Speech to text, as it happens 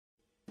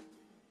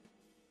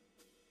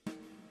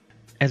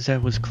As I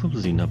was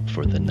closing up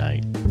for the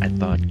night, I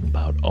thought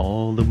about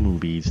all the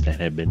movies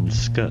that had been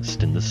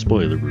discussed in the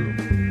spoiler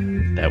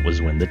room. That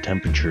was when the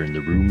temperature in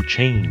the room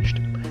changed.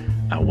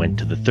 I went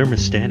to the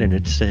thermostat and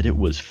it said it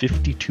was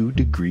 52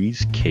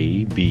 degrees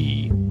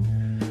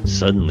KB.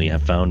 Suddenly I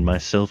found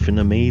myself in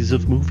a maze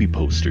of movie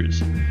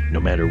posters. No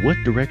matter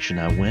what direction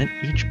I went,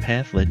 each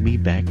path led me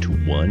back to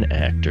one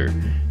actor,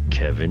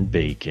 Kevin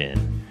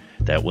Bacon.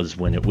 That was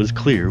when it was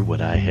clear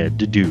what I had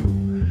to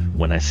do.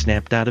 When I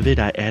snapped out of it,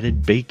 I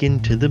added bacon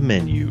to the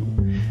menu.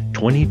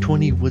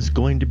 2020 was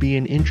going to be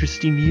an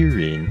interesting year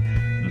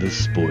in the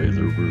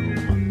spoiler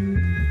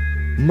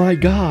room. My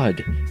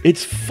God,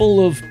 it's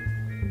full of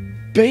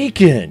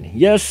bacon!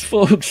 Yes,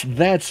 folks,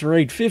 that's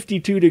right.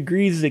 52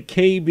 degrees at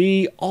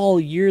KB all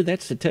year.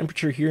 That's the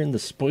temperature here in the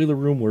spoiler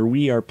room where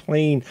we are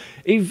playing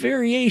a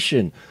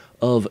variation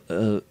of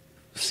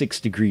 6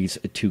 degrees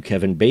to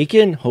Kevin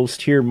Bacon,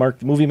 host here, Mark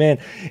the Movie Man.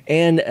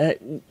 And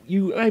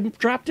I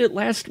dropped it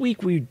last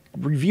week. We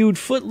reviewed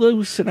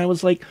Footloose, and I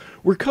was like,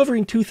 we're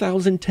covering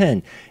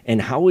 2010.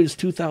 And how is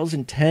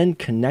 2010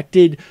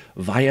 connected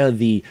via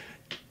the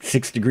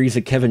 6 degrees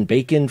of Kevin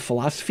Bacon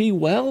philosophy?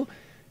 Well,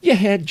 you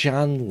had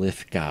John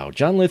Lithgow.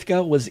 John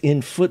Lithgow was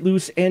in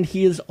Footloose, and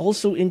he is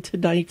also in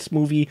tonight's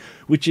movie,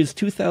 which is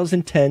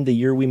 2010, the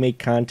year we make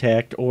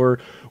contact, or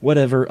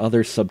whatever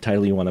other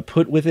subtitle you want to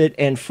put with it.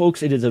 And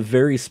folks, it is a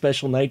very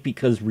special night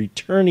because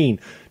returning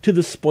to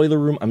the spoiler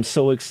room, I'm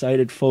so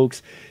excited,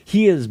 folks.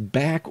 He is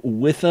back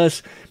with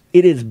us.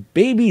 It is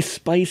Baby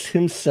Spice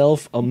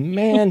himself, a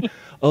man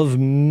of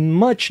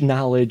much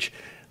knowledge,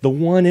 the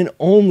one and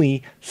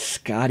only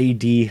Scotty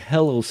D.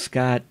 Hello,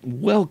 Scott.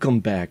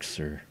 Welcome back,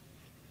 sir.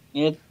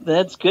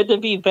 That's good to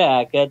be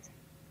back. I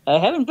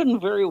haven't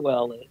been very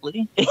well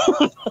lately,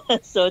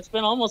 so it's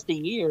been almost a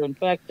year. In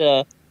fact,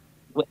 as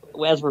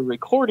we're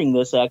recording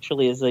this,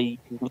 actually, is the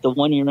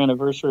 1 year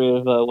anniversary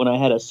of when I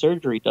had a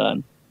surgery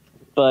done.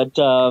 But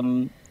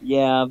hopefully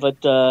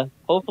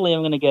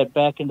I'm going to get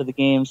back into the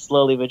game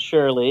slowly but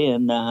surely,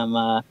 and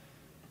I'm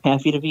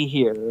happy to be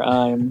here.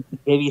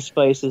 Baby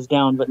Spice is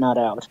down but not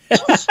out.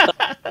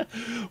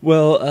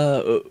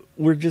 Well,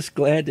 we're just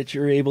glad that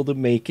you're able to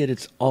make it.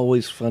 It's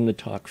always fun to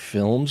talk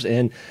films,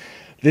 and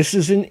this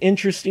is an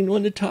interesting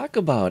one to talk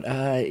about.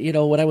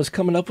 When I was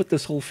coming up with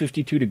this whole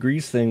 52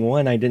 degrees thing,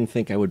 one, I didn't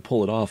think I would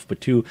pull it off,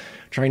 but two,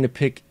 trying to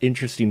pick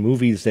interesting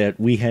movies that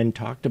we hadn't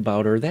talked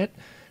about or that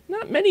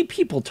not many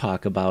people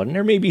talk about, and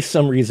there may be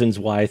some reasons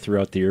why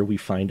throughout the year we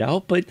find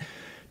out, but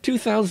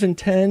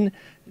 2010,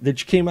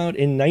 that came out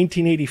in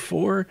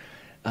 1984.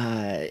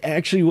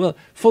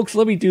 Folks,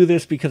 let me do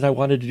this because I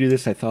wanted to do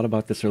this. I thought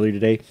about this earlier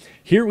today.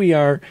 Here we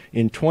are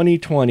in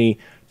 2020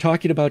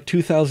 talking about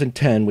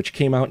 2010, which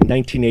came out in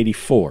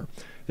 1984.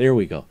 There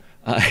we go.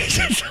 I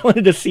just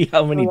wanted to see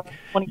how many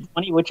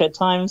 2020, which at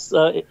times,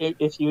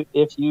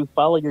 if you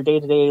follow your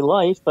day-to-day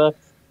life,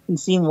 can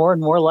seem more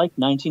and more like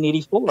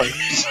 1984.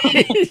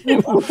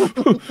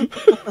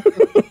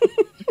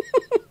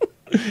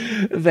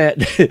 That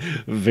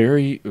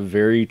very,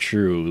 very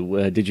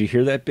true. Did you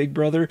hear that, Big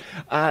Brother?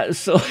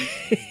 So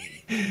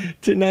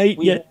tonight,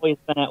 we've always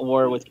been at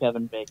war with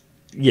Kevin Bacon.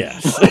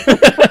 Yes.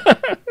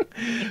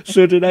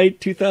 So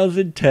tonight,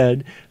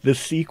 2010, the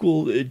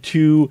sequel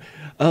to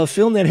a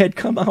film that had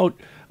come out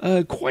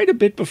quite a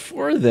bit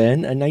before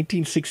then,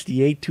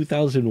 1968,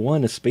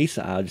 2001, A Space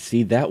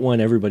Odyssey. That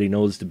one everybody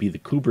knows to be the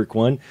Kubrick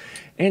one.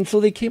 And so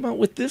they came out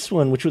with this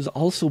one, which was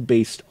also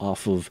based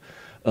off of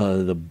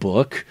the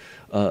book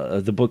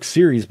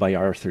series by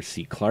Arthur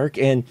C. Clarke.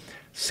 And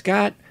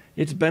Scott,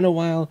 it's been a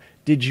while.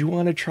 Did you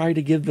want to try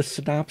to give the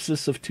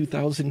synopsis of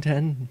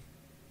 2010?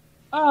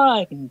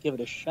 I can give it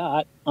a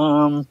shot.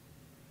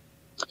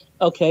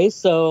 Okay,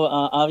 so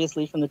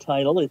obviously from the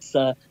title, it's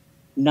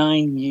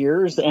 9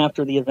 years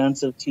after the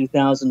events of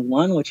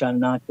 2001, which I'm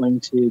not going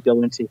to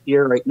go into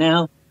here right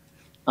now.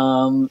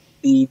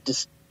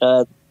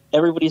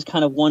 Everybody's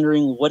kind of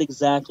wondering what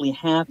exactly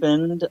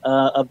happened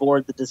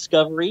aboard the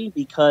Discovery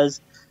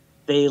because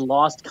they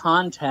lost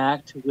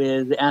contact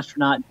with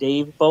astronaut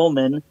Dave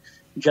Bowman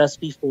just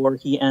before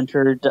he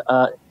entered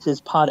his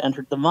pod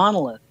entered the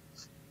monolith.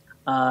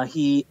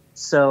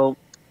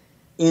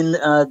 In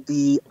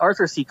the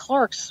Arthur C.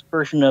 Clarke's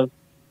version of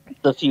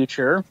the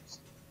future,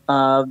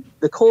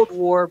 the Cold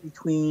War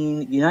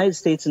between the United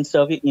States and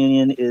Soviet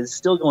Union is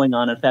still going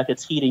on. In fact,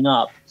 it's heating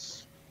up,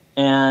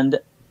 and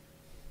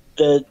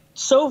the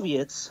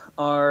Soviets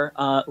are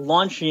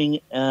launching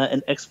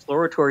an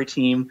exploratory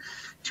team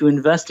to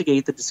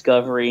investigate the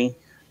Discovery,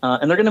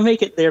 and they're going to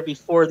make it there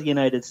before the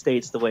United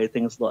States, the way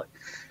things look.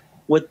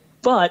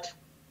 But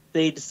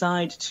they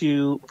decide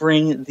to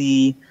bring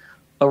the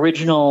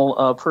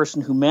original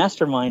person who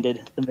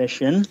masterminded the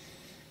mission,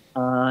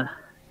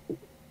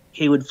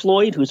 Haywood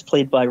Floyd, who's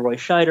played by Roy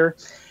Scheider,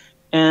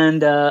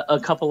 and a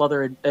couple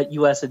other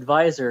U.S.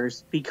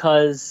 advisors,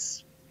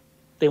 because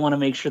they want to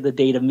make sure the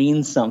data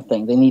means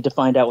something. They need to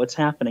find out what's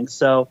happening.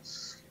 So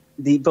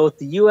both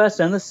the U.S.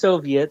 and the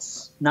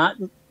Soviets,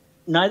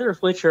 neither of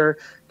which are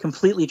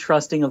completely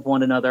trusting of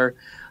one another,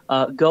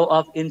 go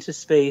up into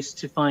space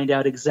to find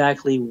out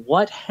exactly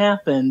what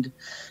happened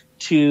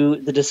to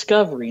the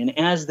Discovery. And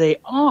as they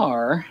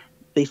are,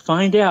 they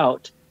find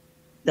out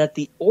that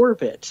the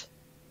orbit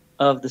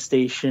of the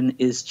station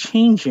is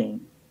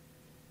changing,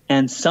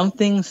 and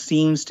something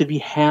seems to be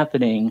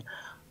happening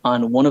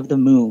on one of the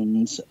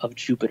moons of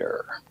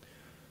Jupiter.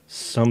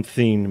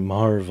 Something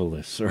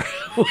marvelous, or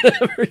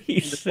whatever he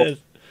says.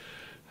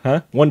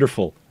 Huh?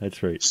 Wonderful.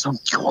 That's right.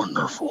 Something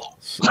wonderful.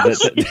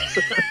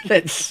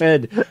 That's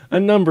said a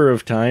number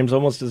of times,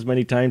 almost as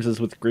many times as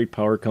with great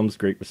power comes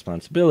great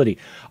responsibility.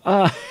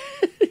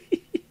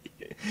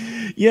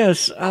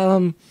 Yes.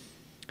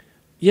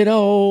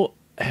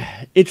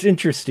 It's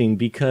interesting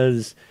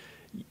because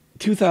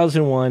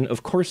 2001,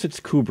 of course, it's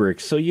Kubrick,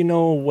 so you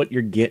know what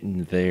you're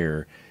getting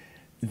there.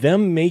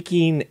 Them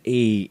making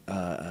a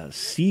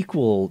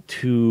sequel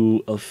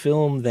to a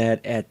film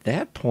that at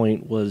that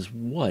point was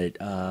what?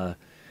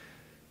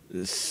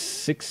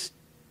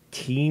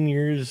 16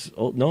 years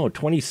old? No,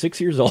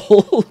 26 years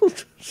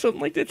old?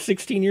 Something like that,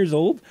 16 years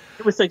old?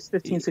 It was like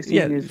 15, 16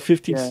 years.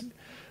 15. Yeah.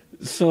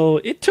 So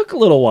it took a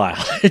little while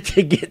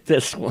to get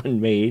this one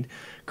made.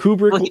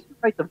 Kubrick... Well, he didn't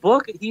write the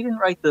book. He didn't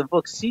write the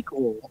book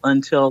sequel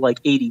until like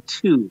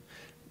 82.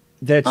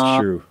 That's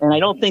true. And I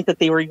don't think that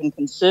they were even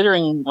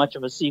considering much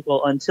of a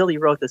sequel until he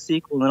wrote the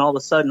sequel, and then all of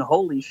a sudden,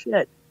 holy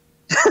shit.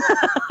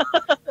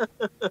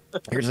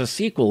 There's a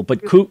sequel,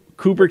 but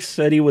Kubrick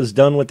said he was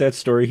done with that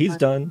story. He's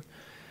done.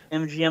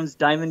 MGM's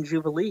Diamond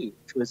Jubilee,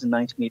 which was in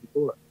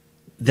 1984.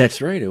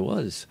 That's right, it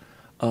was.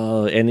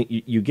 And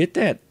you get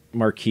that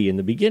marquee in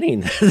the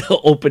beginning, the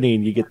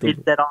opening. You get the...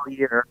 Did that all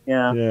year,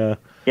 yeah.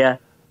 Yeah.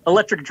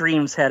 Electric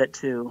Dreams had it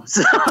too.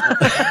 So.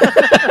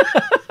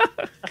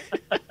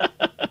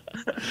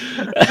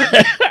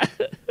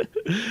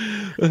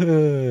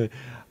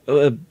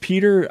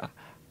 Peter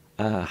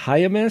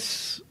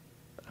Hyams,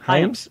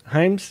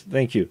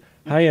 thank you.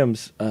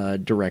 Hyams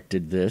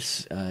directed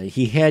this.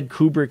 He had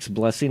Kubrick's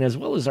blessing as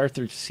well as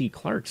Arthur C.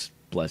 Clarke's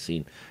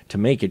blessing to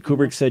make it.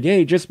 Kubrick said,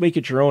 "Hey, just make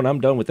it your own.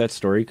 I'm done with that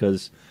story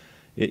because,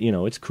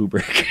 it's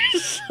Kubrick."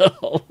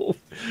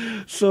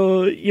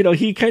 so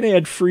he kind of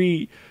had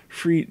free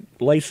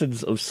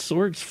license of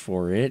sorts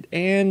for it.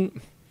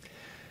 And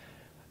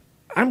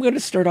I'm going to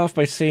start off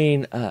by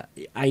saying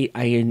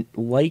I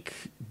like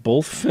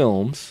both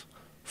films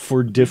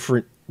for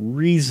different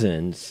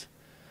reasons.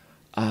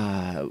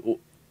 Do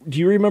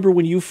you remember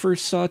when you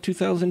first saw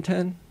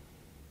 2010?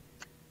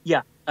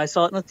 Yeah, I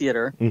saw it in the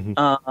theater.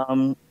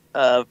 Mm-hmm.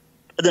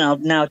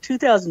 Now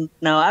 2000.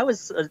 Now I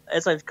was,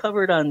 as I've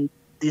covered on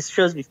these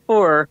shows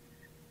before.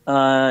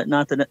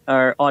 Not that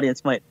our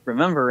audience might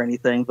remember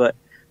anything, but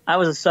I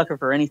was a sucker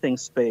for anything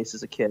space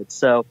as a kid.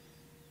 So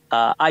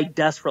I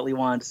desperately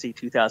wanted to see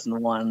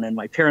 2001, and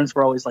my parents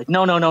were always like,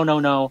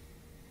 "No,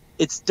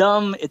 it's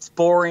dumb, it's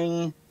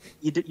boring.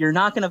 You're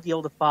not going to be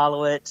able to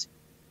follow it.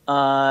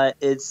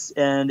 It's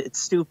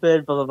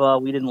stupid, blah, blah, blah.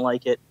 We didn't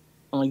like it."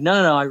 I'm like,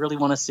 no, I really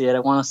want to see it. I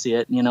want to see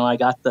it. I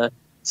got the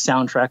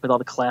soundtrack with all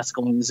the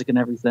classical music and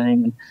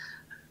everything.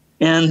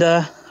 And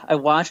I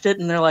watched it,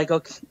 and they're like,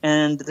 okay.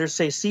 And they're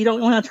saying, "See, don't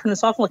you want to turn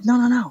this off?" I'm like,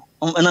 no.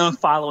 And I'm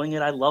following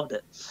it. I loved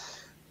it.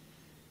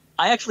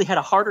 I actually had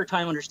a harder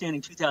time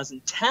understanding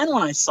 2010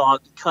 when I saw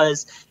it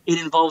because it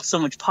involved so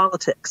much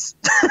politics.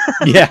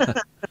 Yeah.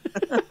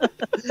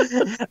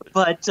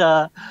 But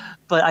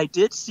I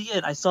did see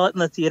it. I saw it in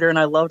the theater, and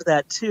I loved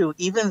that too.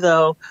 Even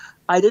though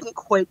I didn't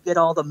quite get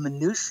all the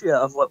minutiae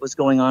of what was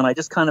going on, I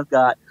just kind of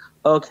got,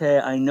 okay,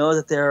 I know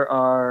that there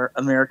are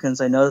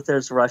Americans, I know that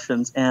there's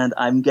Russians, and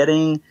I'm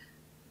getting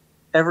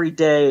every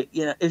day.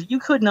 If you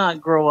could not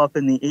grow up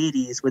in the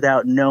 80s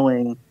without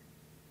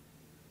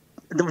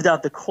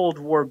the Cold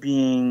War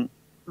being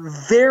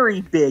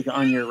very big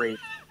on your radar,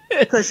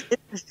 because it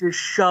was just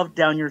shoved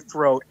down your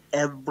throat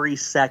every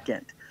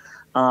second.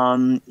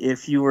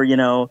 If you were,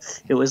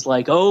 it was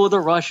like, oh, the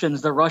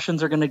Russians are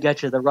going to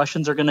get you. The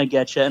Russians are going to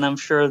get you. And I'm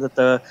sure that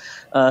the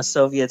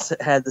Soviets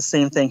had the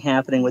same thing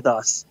happening with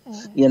us.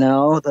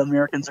 The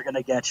Americans are going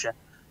to get you.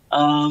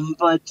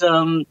 But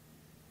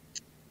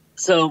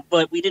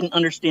we didn't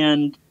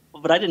understand.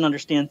 But I didn't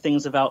understand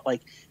things about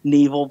like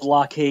naval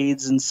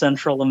blockades in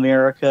Central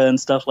America and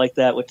stuff like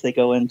that, which they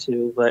go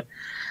into. But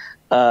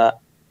I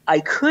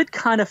could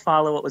kind of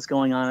follow what was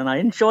going on, and I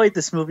enjoyed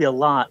this movie a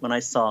lot when I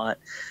saw it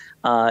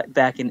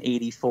back in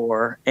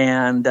 '84.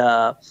 And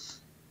but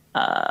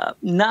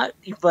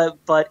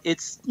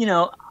it's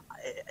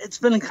it's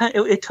been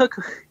it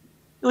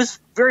was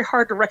very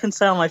hard to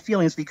reconcile my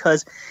feelings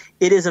because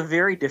it is a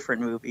very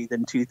different movie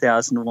than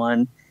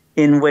 2001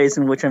 in ways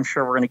in which I'm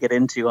sure we're going to get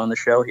into on the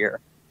show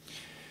here.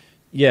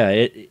 Yeah,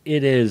 it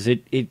is.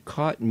 It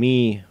caught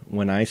me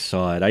when I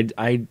saw it.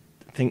 I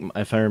think,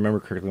 if I remember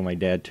correctly, my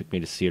dad took me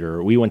to see it,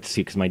 or we went to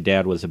see it because my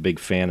dad was a big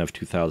fan of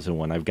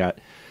 2001. I've got,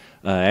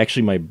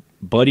 actually, my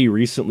buddy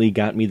recently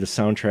got me the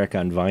soundtrack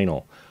on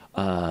vinyl.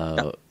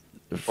 Well,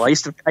 I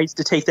used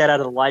to take that out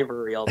of the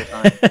library all the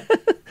time.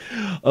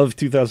 Of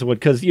 2001,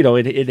 because,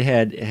 it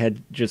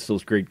had just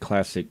those great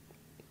classic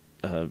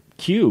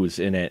cues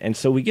in it. And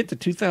so we get to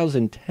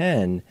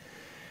 2010,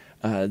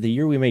 the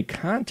year we made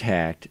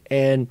contact,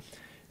 and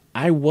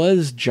I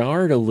was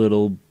jarred a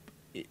little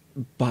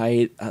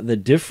by the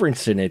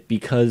difference in it,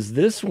 because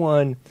this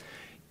one,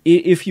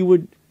 if you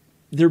would,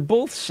 they're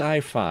both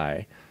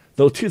sci-fi,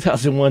 though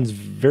 2001's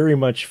very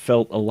much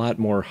felt a lot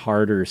more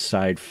harder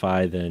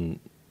sci-fi than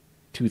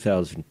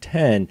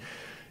 2010.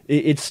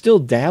 It still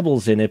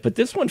dabbles in it, but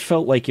this one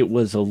felt like it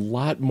was a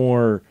lot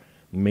more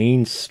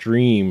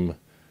mainstream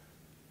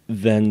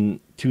than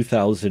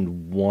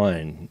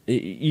 2001.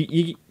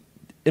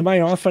 Am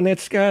I off on that,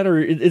 Scott, or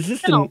is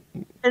this no?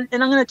 And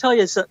I'm going to tell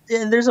you,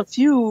 and there's a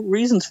few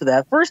reasons for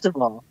that. First of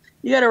all,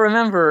 you got to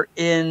remember,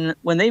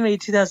 when they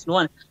made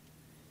 2001,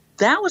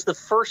 that was the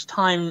first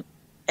time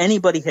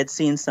anybody had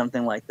seen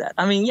something like that.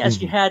 I mean,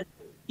 yes, you had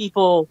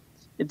people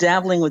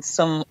dabbling with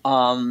some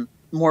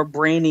more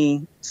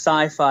brainy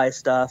sci-fi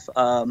stuff,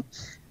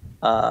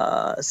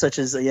 such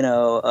as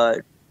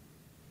the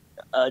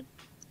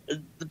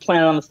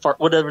Planet on the Far,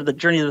 whatever, the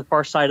Journey to the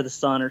Far Side of the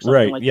Sun, or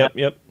something like that.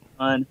 Yep.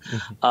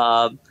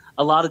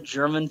 A lot of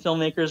German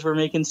filmmakers were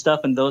making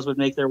stuff, and those would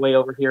make their way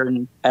over here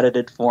in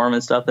edited form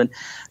and stuff. And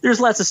there's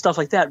lots of stuff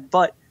like that.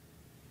 But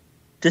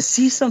to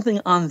see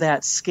something on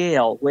that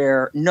scale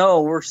where,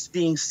 no, we're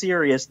being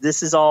serious,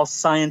 this is all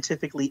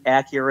scientifically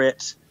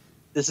accurate,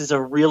 this is a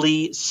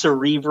really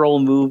cerebral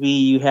movie.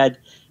 You had,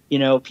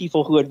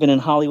 people who had been in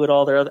Hollywood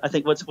all their other, I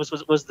think what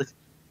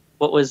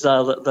was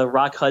the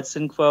Rock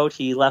Hudson quote?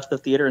 He left the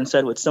theater and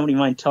said, "Would somebody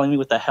mind telling me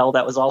what the hell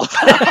that was all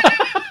about?"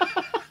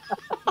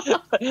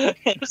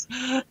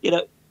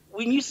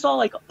 When you saw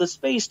like the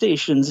space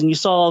stations and you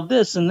saw all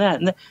this and that,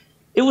 and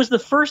it was the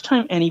first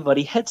time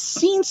anybody had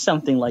seen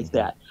something like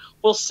that.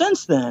 Well,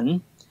 since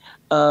then,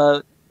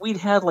 we'd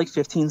had like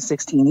 15,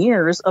 16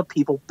 years of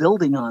people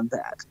building on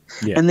that.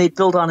 Yeah. And they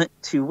build on it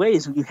two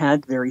ways. You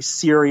had very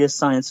serious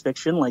science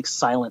fiction like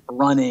Silent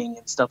Running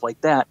and stuff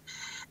like that.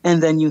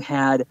 And then you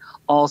had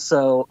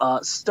also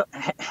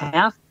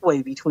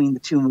halfway between the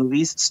two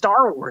movies,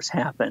 Star Wars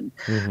happened.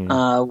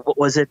 What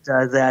was it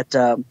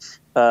that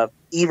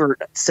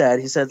Ebert said?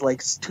 He said,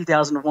 like,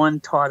 2001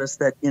 taught us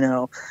that,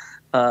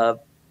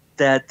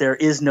 that there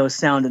is no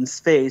sound in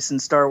space. And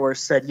Star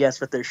Wars said, yes,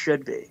 but there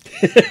should be.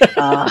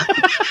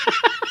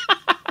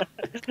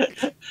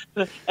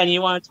 And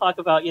you want to talk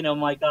about,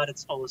 my God,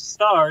 it's full of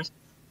stars.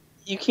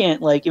 You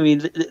can't,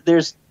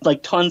 there's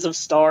like tons of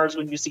stars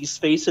when you see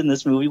space in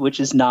this movie, which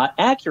is not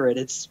accurate.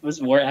 It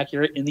was more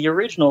accurate in the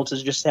original to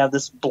just have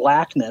this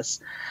blackness.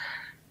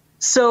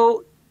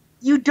 So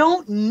you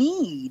don't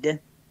need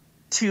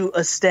to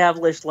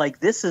establish, like,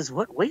 this is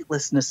what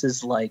weightlessness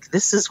is like.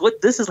 This is what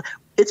this is.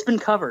 It's been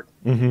covered.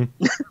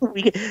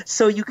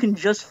 So you can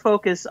just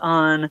focus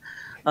on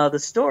the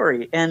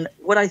story. And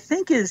what I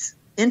think is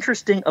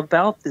interesting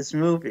about this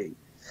movie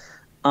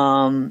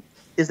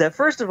is that,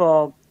 first of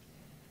all,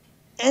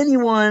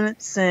 anyone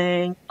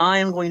saying I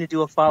am going to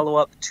do a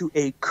follow-up to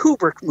a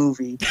Kubrick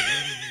movie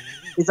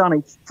is on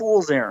a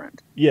fool's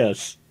errand.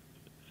 Yes.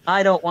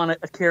 I don't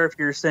want to care if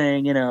you're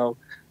saying,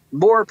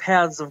 More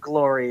Paths of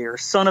Glory or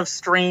Son of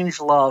Strange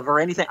Love or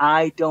anything.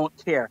 I don't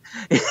care.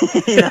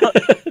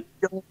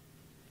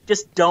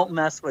 Don't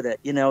mess with it.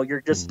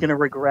 You're just going to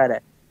regret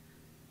it.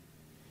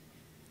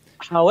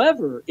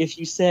 However, if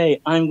you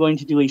say I'm going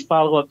to do a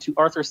follow-up to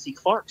Arthur C.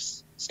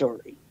 Clarke's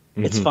story,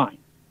 it's fine.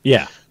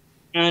 Yeah.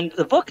 And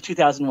the book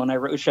 2001 I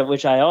wrote,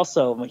 which I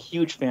also am a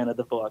huge fan of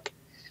the book.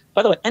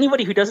 By the way,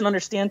 anybody who doesn't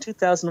understand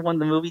 2001,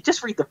 the movie,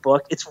 just read the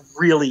book. It's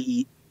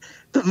really,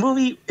 the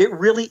movie, it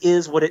really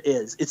is what it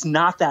is. It's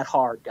not that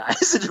hard,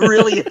 guys. It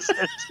really isn't.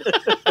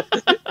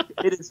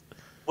 It is.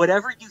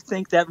 Whatever you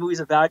think that movie's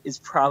about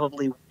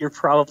you're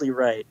probably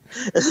right.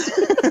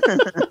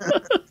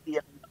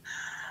 Yeah.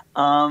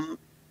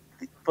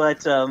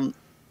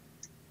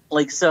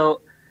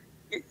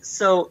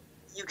 So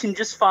you can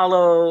just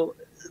follow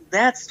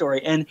that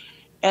story. And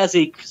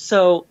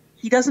so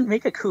he doesn't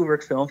make a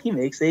Kubrick film. He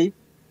makes a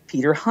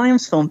Peter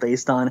Hyams film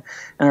based on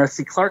an Arthur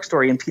C. Clarke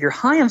story. And Peter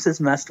Hyams has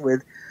messed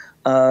with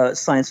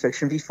science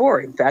fiction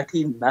before. In fact,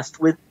 he messed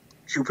with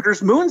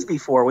Jupiter's Moons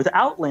before with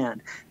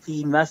Outland.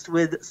 He messed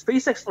with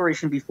space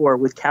exploration before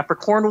with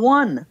Capricorn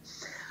 1.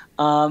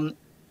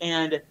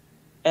 And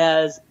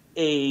as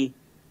a,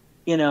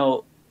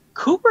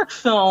 Kubrick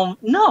film,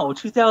 no,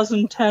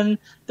 2010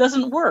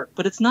 doesn't work,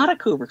 but it's not a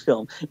Kubrick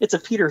film. It's a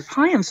Peter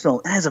Hyams film.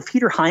 And as a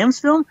Peter Hyams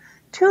film,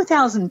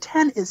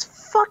 2010 is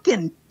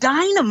fucking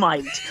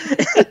dynamite.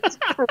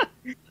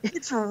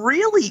 It's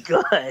really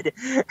good.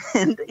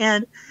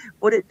 And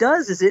what it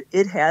does is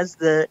it has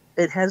the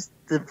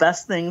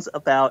best things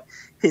about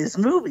his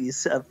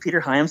movies.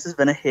 Peter Hyams has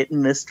been a hit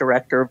and miss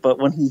director, but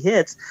when he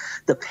hits,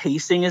 the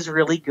pacing is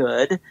really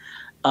good.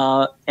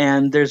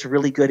 And there's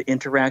really good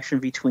interaction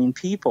between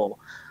people.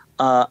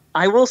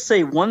 I will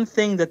say one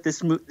thing that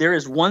there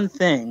is one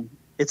thing.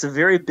 It's a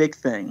very big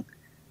thing.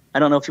 I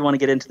don't know if you want to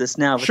get into this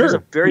now, but there's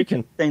a very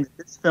big thing that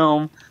this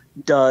film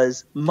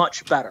does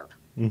much better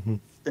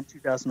than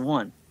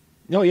 2001.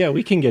 Oh yeah,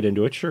 we can get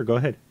into it. Sure, go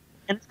ahead.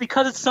 And it's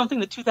because it's something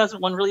that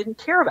 2001 really didn't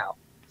care about.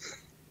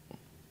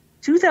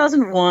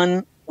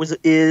 2001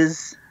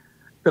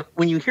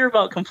 when you hear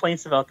about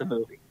complaints about the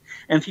movie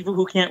and people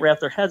who can't wrap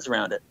their heads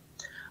around it.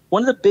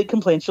 one of the big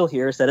complaints you'll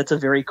hear is that it's a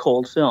very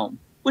cold film,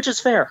 which is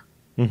fair.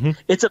 Mm-hmm.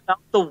 It's about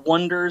the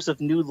wonders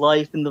of new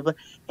life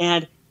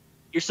and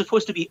you're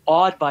supposed to be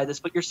awed by this,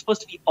 but you're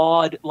supposed to be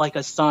awed like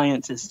a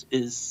scientist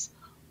is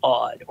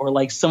awed, or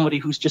like somebody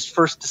who's just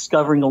first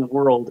discovering a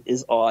world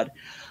is awed.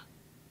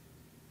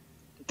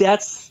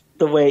 That's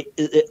the way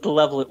the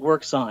level it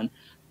works on.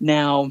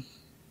 Now,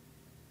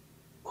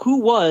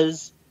 who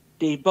was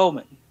Dave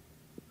Bowman?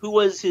 Who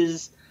was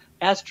his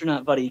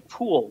astronaut buddy,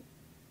 Poole?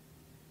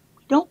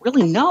 We don't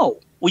really know.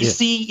 We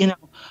see,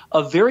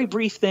 a very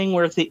brief thing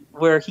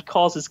where he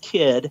calls his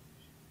kid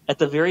at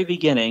the very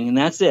beginning, and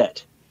that's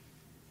it.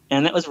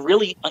 And that was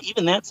really,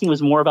 even that scene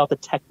was more about the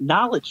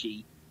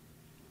technology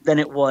than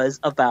it was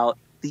about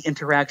the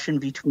interaction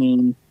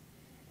between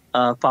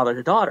father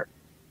to daughter.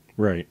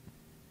 Right.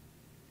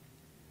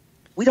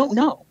 We don't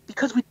know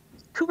because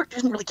Kubrick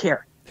doesn't really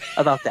care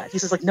about that.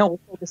 He's just like, no, we're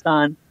focused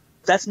on,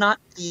 that's not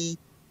the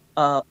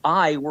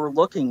eye we're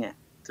looking at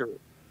through.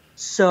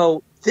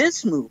 So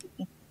this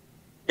movie,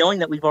 knowing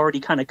that we've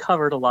already kind of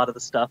covered a lot of the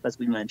stuff as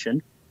we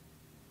mentioned,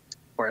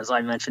 or as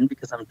I mentioned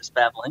because I'm just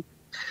babbling,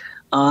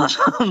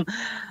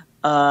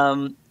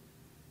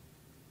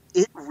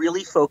 it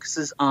really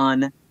focuses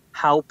on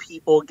how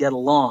people get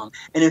along.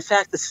 And in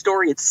fact, the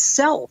story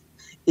itself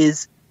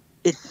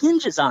it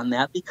hinges on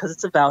that because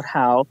it's about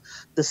how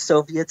the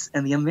Soviets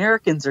and the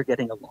Americans are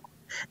getting along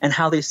and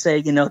how they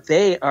say,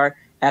 they are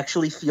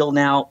actually feel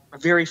now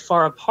very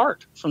far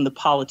apart from the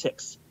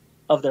politics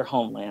of their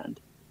homeland.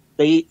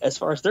 They, as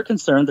far as they're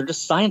concerned, they're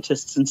just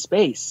scientists in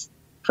space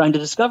trying to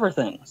discover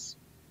things.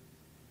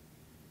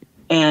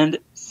 And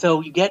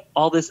so you get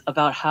all this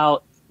about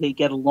how they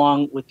get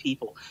along with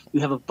people.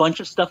 You have a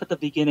bunch of stuff at the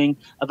beginning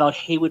about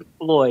Haywood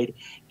Floyd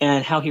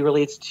and how he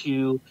relates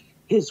to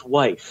his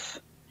wife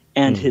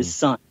and his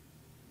son.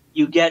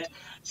 You get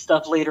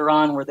stuff later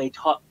on where they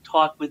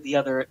talk with the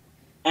other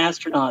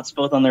astronauts,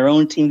 both on their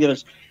own team, the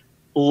others.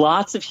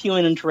 Lots of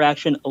human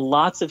interaction,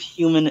 lots of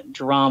human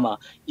drama.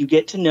 You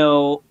get to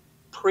know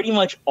pretty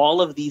much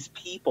all of these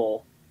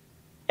people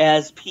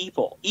as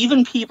people,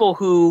 even people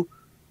who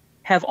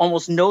have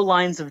almost no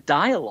lines of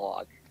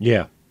dialogue.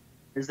 Yeah.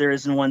 As there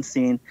is in one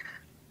scene,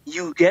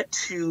 you get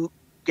to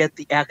get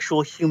the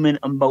actual human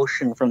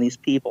emotion from these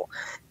people.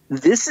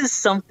 This is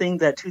something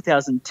that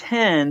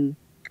 2010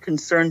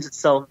 concerns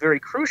itself very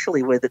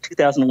crucially with that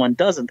 2001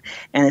 doesn't.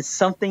 And it's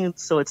something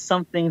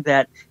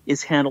that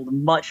is handled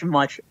much,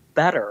 much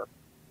better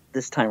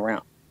this time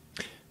around.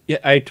 Yeah,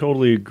 I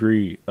totally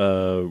agree.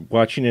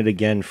 Watching it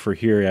again for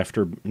here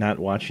after not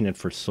watching it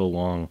for so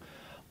long,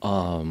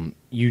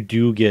 you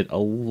do get a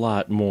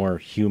lot more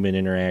human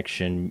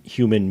interaction,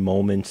 human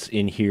moments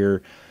in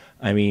here.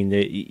 I mean,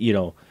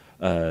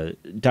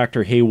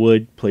 Dr.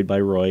 Haywood, played by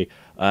Roy,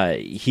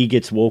 he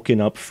gets woken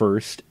up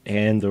first,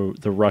 and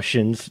the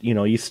Russians,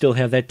 you still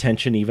have that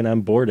tension even on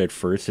board at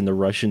first, and the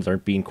Russians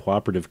aren't being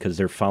cooperative because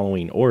they're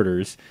following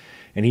orders.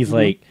 And he's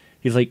like,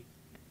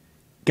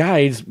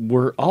 guys,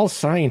 we're all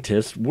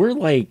scientists. We're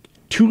like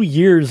 2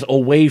 years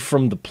away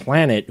from the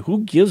planet. Who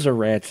gives a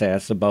rat's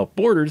ass about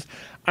borders?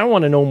 I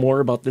want to know more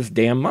about this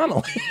damn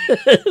monolith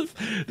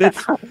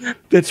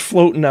that's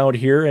floating out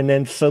here. And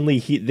then suddenly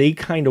they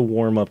kind of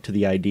warm up to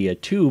the idea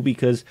too,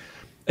 because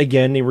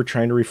again, they were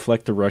trying to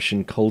reflect the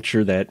Russian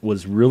culture that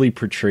was really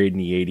portrayed in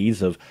the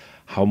 80s of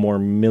how more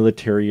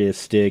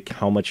militaristic,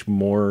 how much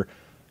more,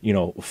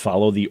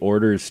 follow the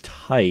orders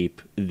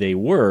type they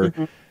were.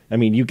 Mm-hmm. I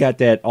mean, you got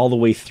that all the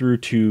way through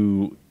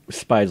to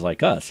Spies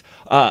Like Us.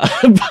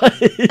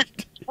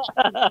 But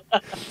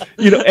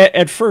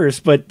at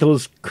first, but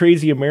those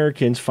crazy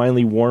Americans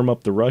finally warm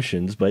up the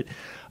Russians. But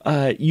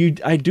I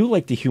do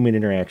like the human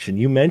interaction.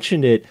 You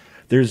mentioned it.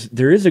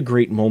 There is a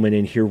great moment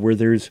in here where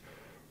there's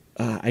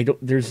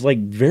like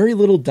very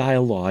little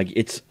dialogue.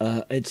 It's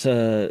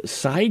a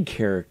side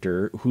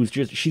character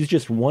she's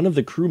just one of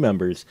the crew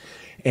members,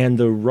 and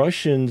the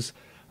Russians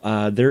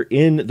they're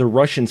in the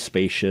Russian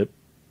spaceship.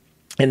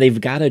 And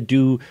they've got to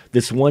do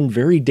this one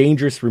very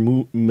dangerous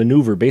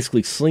maneuver,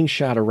 basically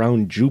slingshot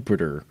around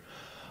Jupiter.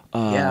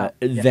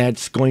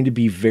 That's going to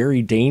be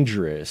very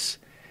dangerous.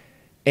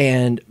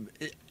 And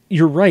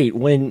you're right.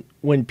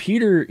 When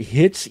Peter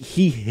hits,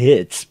 he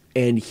hits,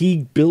 and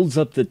he builds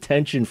up the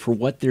tension for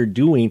what they're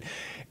doing.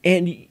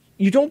 And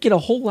you don't get a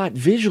whole lot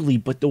visually,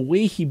 but the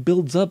way he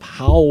builds up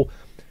how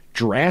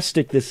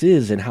drastic this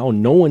is and how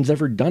no one's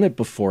ever done it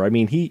before. I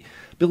mean, he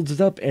builds it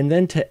up, and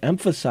then to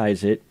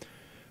emphasize it,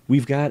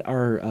 We've got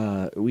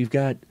our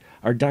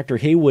Dr.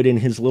 Haywood in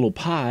his little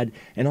pod,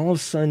 and all of a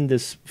sudden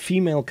this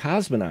female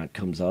cosmonaut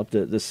comes up,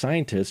 the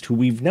scientist, who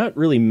we've not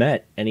really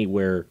met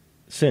anywhere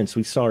since.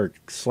 We saw her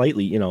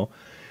slightly,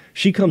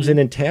 She comes in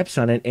and taps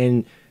on it,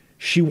 and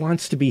she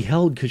wants to be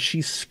held because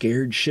she's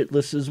scared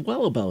shitless as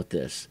well about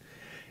this.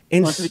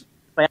 And they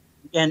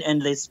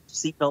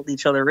seatbelt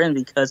each other in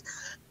because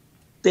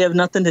they have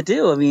nothing to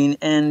do. I mean,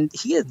 and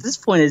he at this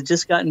point has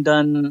just gotten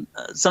done.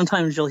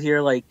 Sometimes you'll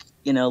hear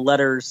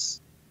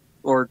letters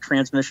or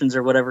transmissions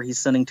or whatever he's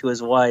sending to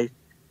his wife.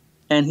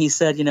 And he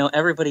said,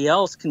 everybody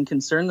else can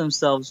concern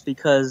themselves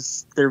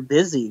because they're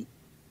busy.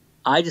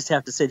 I just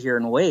have to sit here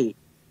and wait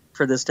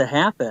for this to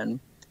happen.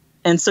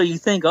 And so you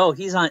think, oh,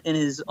 he's on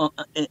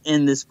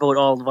in this boat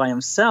all by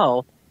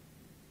himself.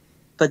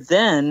 But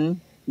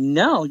then,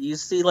 no, you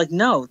see, like,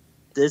 no,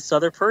 this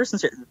other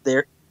person's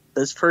there.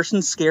 This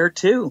person's scared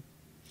too.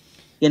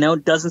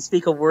 Doesn't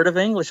speak a word of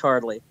English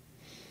hardly.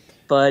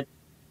 But,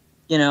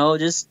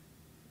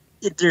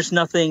 there's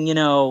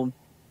nothing,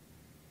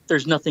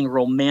 there's nothing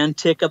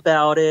romantic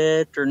about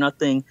it or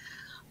nothing,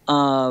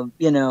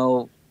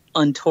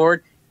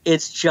 untoward.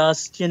 It's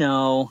just,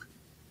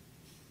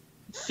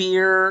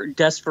 fear,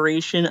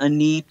 desperation, a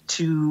need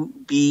to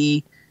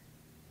be,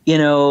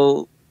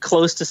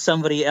 close to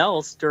somebody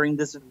else during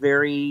this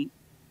very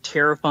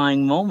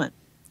terrifying moment.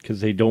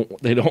 Because they don't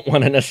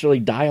want to necessarily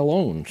die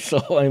alone.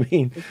 So, I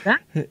mean...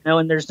 Exactly.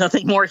 And there's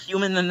nothing more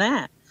human than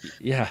that.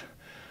 Yeah.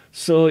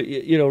 So,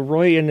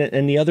 Roy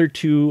and the other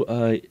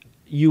two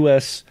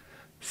U.S.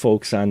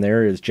 folks on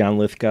there is John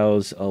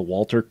Lithgow's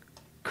Walter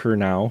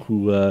Kurnow,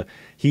 who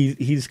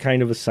he's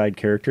kind of a side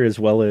character, as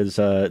well as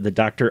the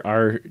Dr.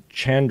 R.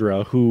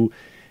 Chandra, who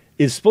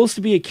is supposed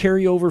to be a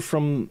carryover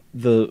from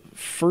the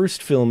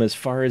first film as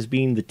far as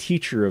being the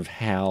teacher of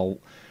Hal,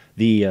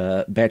 the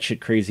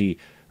batshit crazy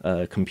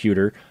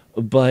computer.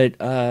 But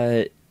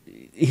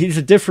he's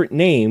a different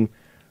name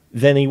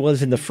than he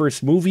was in the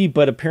first movie,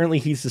 but apparently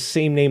he's the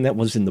same name that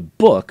was in the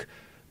book,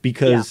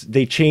 because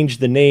they changed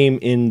the name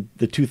in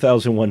the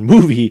 2001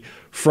 movie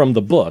from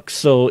the book.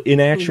 So in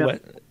actual...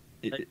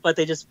 But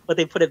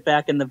they put it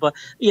back in the book.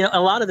 A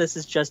lot of this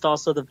is just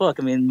also the book.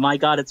 I mean, My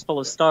God, It's Full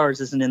of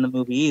Stars isn't in the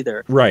movie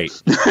either. Right.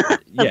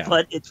 Yeah.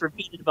 But it's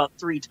repeated about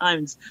 3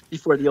 times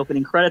before the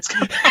opening credits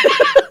come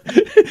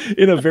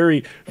in a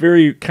very,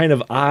 very kind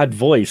of odd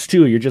voice,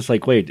 too. You're just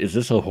like, wait, is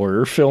this a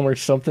horror film or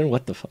something?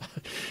 What the fuck?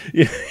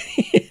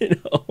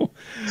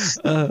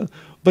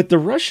 But the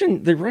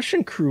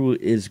Russian crew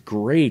is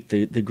great.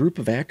 The group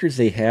of actors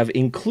they have,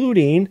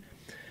 including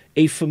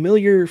a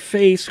familiar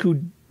face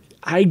who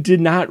I did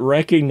not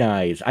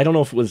recognize. I don't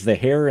know if it was the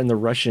hair and the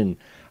Russian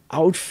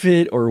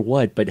outfit or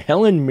what, but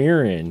Helen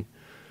Mirren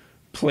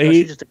played...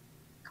 She's just a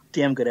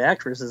damn good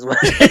actress as well.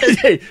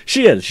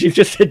 She is. She's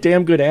just a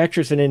damn good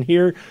actress. And in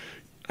here,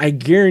 I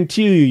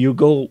guarantee you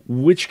go,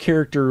 which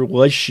character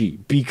was she?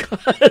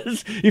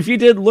 Because if you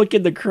did look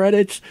at the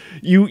credits,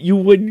 you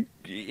would...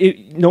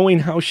 knowing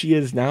how she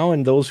is now,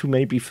 and those who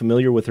may be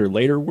familiar with her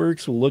later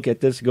works will look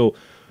at this and go,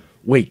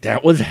 wait,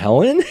 that was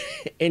Helen?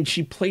 And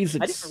she plays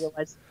it... I didn't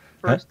realize...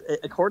 First,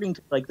 according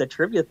to the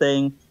trivia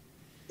thing,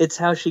 it's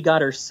how she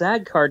got her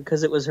SAG card,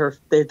 because it was her.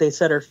 They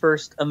said her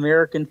first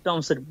American film.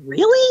 I said,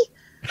 really?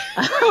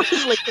 I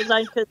was like,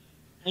 because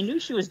I knew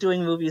she was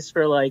doing movies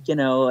for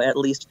at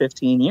least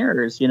 15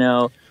 years. Age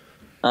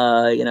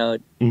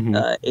of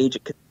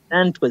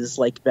Consent was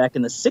back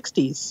in the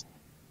 60s.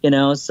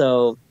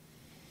 So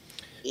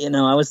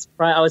I was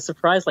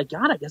surprised. Like,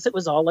 God, I guess it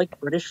was all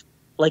British,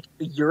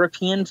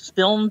 European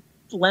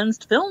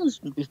lensed films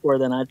before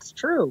then. That's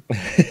true.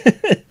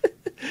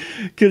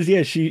 Because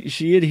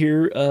she in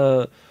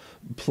here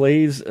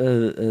plays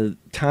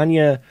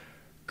Tanya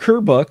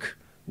Kubrick,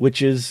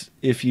 which is,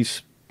 if you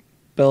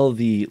spell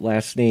the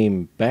last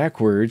name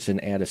backwards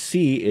and add a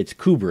C, it's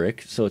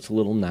Kubrick, so it's a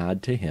little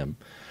nod to him.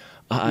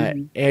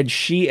 And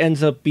she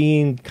ends up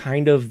being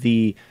kind of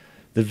the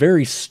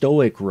very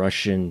stoic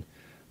Russian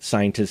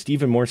scientist,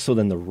 even more so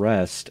than the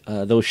rest,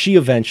 though she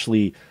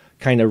eventually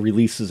kind of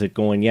releases it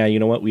going, yeah, you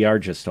know what, we are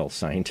just all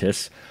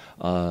scientists.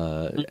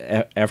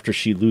 After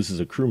she loses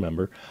a crew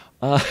member.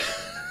 But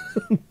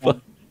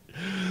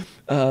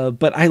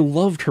I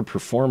loved her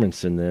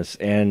performance in this,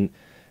 and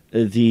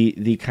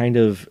the kind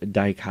of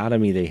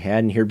dichotomy they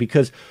had in here,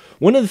 because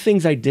one of the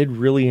things I did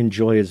really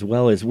enjoy as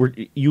well is,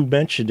 you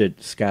mentioned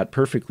it, Scott,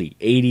 perfectly,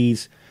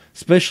 80s,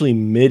 especially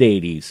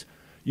mid-80s,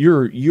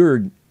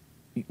 you're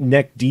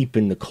neck deep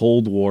in the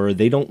Cold War.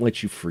 They don't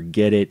let you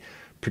forget it.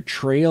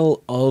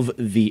 Portrayal of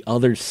the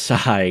other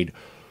side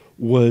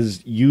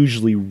was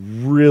usually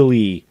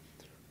really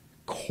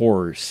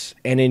coarse.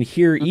 And in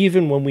here,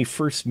 even when we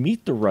first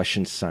meet the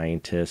Russian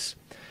scientists,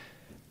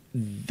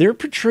 they're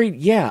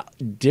portrayed,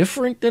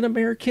 different than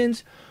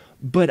Americans,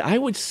 but I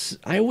would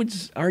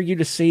argue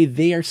to say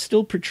they are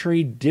still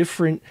portrayed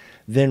different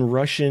than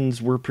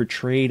Russians were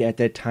portrayed at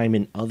that time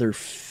in other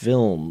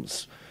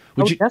films.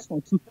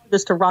 Definitely. Compare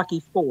this to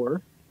Rocky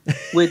IV,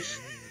 which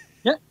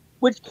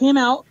came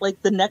out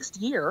the next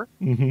year.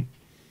 Mm-hmm.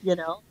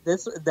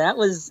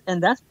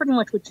 That's pretty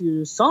much what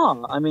you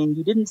saw. I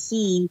mean,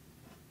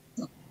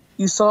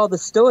 you saw the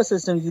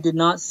stoicism, you did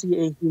not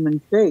see a human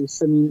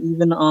face. I mean,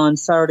 even on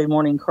Saturday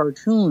morning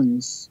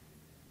cartoons,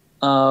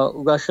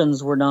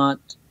 Russians were not,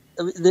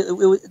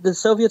 the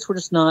Soviets were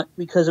just not,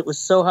 because it was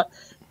so hot.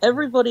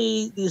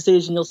 Everybody these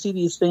days, and you'll see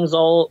these things, the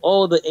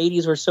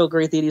 80s were so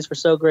great, the 80s were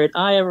so great.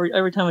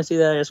 Every time I see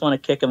that, I just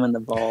want to kick them in the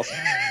balls.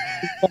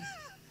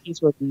 These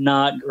were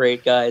not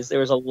great, guys. There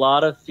was a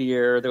lot of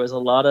fear. There was a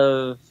lot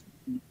of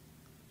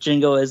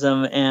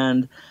jingoism,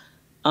 and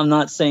I'm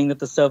not saying that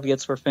the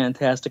Soviets were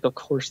fantastic. Of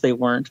course they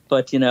weren't.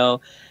 But,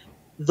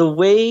 the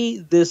way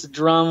this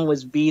drum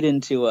was beat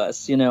into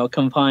us,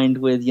 combined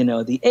with,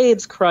 the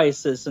AIDS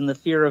crisis and the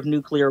fear of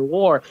nuclear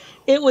war,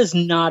 it was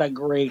not a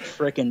great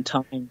frickin'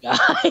 time,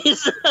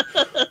 guys.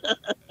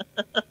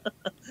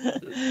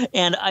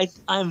 And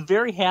I'm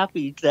very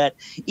happy that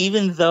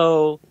even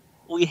though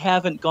we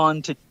haven't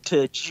gone to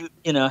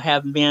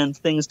have manned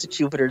things to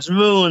Jupiter's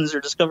moons or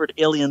discovered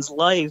aliens'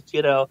 life,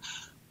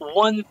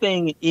 one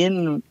thing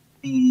in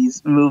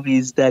these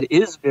movies that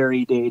is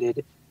very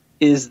dated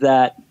is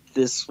that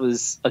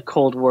a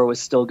Cold War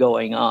was still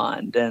going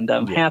on, and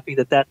I'm happy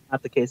that that's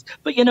not the case.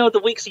 But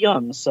the week's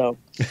young, so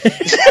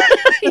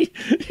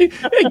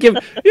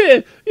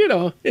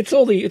it's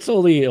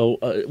only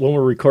when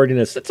we're recording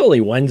this, it's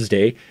only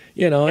Wednesday.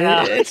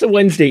 It's a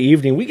Wednesday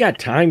evening. We got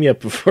time yet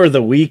before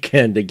the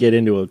weekend to get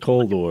into a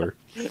Cold War.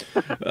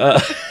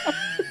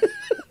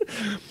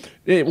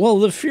 Well,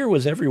 the fear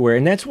was everywhere,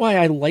 and that's why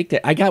I liked it.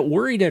 I got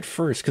worried at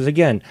first because,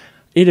 again,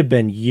 it had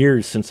been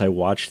years since I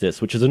watched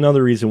this, which is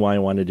another reason why I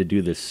wanted to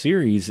do this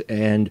series.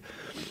 And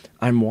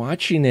I'm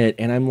watching it,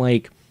 and I'm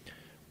like,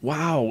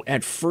 wow,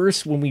 at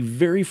first, when we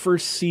very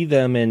first see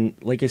them, and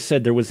like I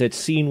said, there was that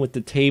scene with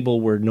the table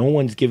where no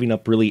one's giving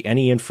up really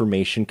any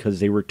information because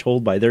they were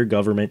told by their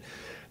government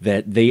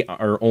that they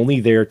are only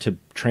there to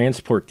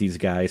transport these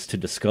guys to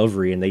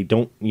Discovery, and they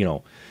don't,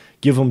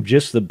 give them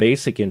just the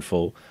basic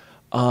info.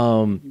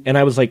 And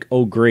I was like,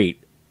 oh, great.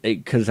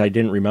 Because I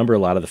didn't remember a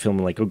lot of the film.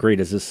 I'm like, oh, great,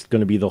 is this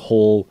going to be the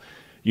whole,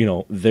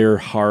 they're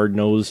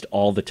hard-nosed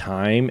all the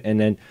time?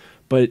 And then,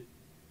 but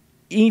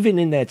even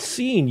in that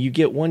scene, you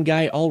get one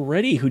guy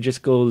already who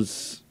just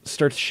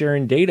starts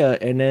sharing data,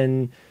 and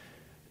then,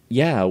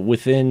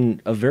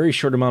 within a very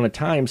short amount of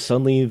time,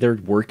 suddenly they're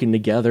working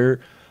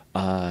together.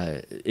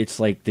 It's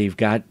like they've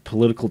got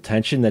political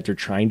tension that they're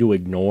trying to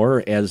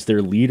ignore as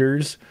their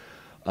leaders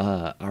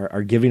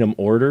are giving them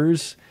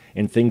orders.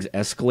 And things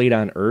escalate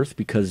on Earth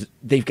because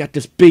they've got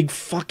this big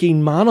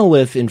fucking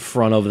monolith in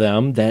front of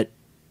them that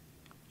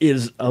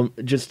is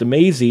just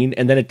amazing,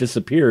 and then it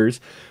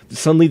disappears.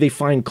 Suddenly they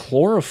find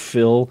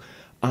chlorophyll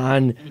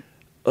on,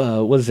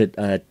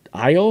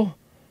 Io?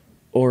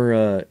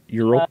 Or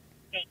Europa?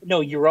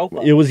 No,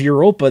 Europa. It was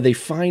Europa. They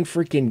find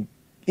freaking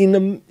in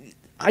the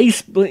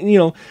ice,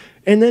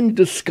 and then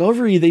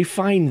Discovery, they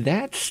find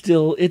that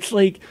still. It's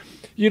like,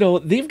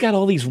 they've got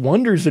all these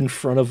wonders in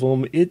front of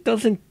them. It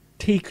doesn't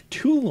take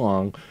too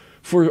long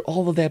for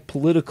all of that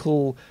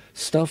political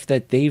stuff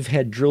that they've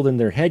had drilled in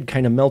their head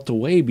kind of melt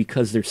away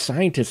because they're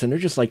scientists and they're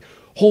just like,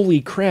 holy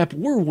crap,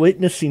 we're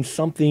witnessing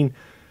something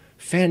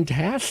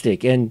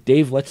fantastic. And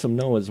Dave lets them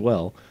know as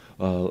well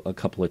a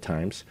couple of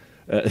times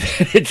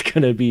it's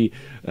going to be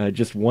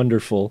just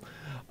wonderful.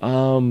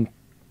 And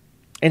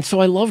so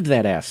I loved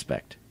that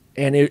aspect.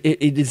 And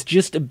it is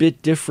just a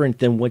bit different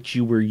than what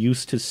you were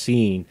used to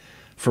seeing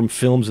from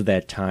films of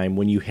that time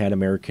when you had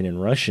American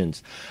and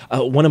Russians.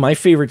 One of my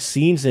favorite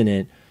scenes in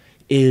it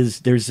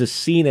is there's this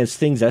scene as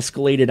things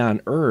escalated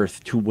on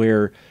Earth to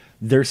where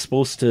they're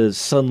supposed to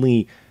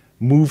suddenly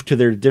move to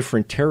their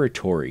different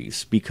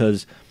territories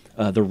because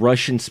the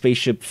Russian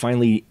spaceship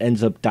finally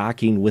ends up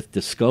docking with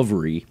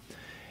Discovery.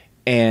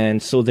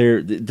 And so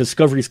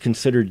Discovery is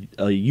considered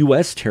a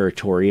U.S.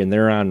 territory, and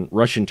they're on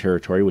Russian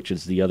territory, which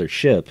is the other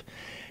ship.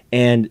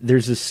 And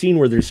there's a scene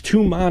where there's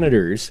two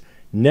monitors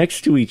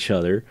next to each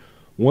other.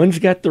 One's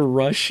got the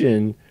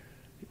Russian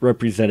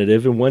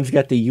representative and one's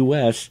got the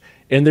U.S.,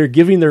 and they're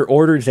giving their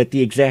orders at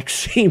the exact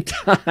same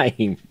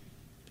time.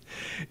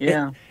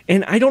 Yeah.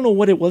 And I don't know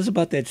what it was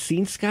about that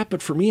scene, Scott,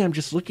 but for me, I'm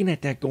just looking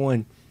at that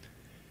going,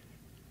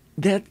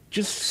 that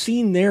just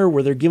scene there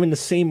where they're giving the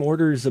same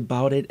orders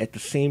about it at the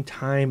same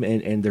time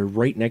and they're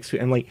right next to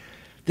it. I'm like,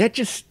 that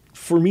just,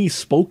 for me,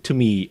 spoke to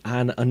me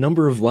on a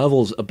number of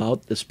levels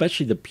about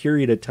especially the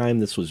period of time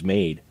this was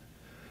made.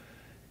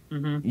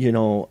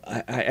 Mm-hmm.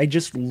 I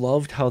just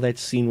loved how that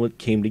scene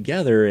came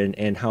together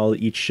and how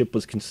each ship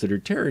was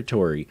considered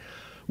territory,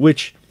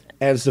 which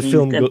as the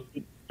film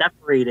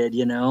separated,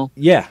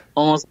 yeah,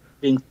 almost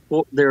being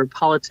their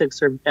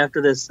politics are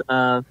after this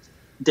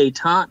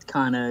détente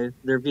kind of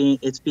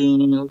it's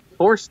being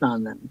forced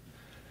on them.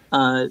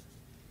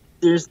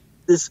 There's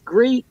this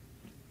great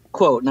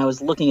quote, and I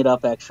was looking it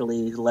up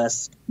actually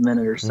last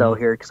minute or so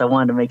here because I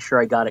wanted to make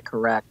sure I got it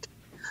correct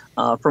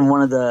from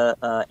one of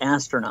the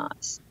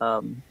astronauts.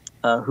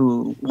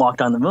 Who walked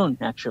on the moon,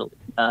 actually,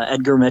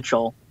 Edgar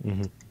Mitchell.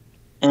 Mm-hmm.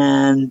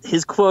 And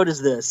his quote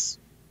is this,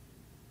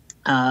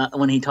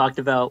 when he talked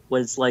about what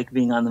it's like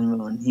being on the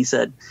moon. He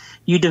said,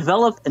 "You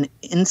develop an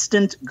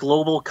instant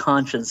global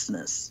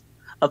consciousness,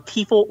 a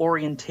people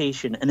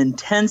orientation, an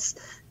intense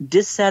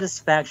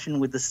dissatisfaction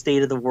with the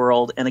state of the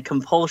world, and a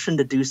compulsion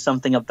to do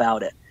something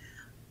about it.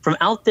 From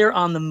out there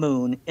on the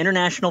moon,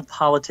 international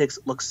politics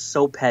looks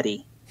so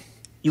petty.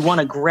 You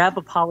want to grab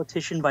a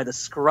politician by the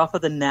scruff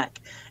of the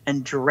neck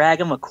and drag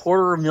him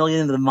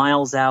 250,000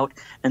 miles out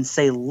and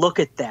say, 'Look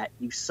at that,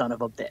 you son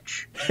of a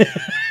bitch.'"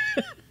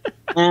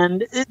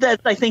 And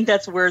I think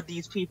that's where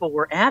these people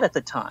were at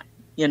the time.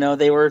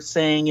 They were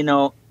saying,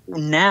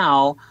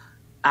 now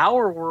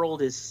our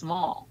world is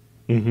small.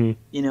 Mm-hmm.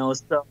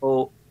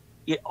 So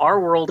our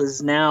world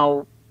is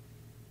now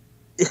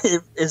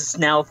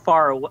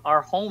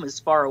our home is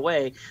far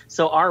away,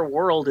 so our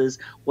world is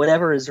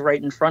whatever is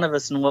right in front of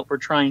us and what we're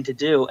trying to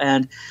do.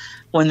 And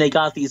when they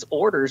got these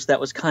orders, that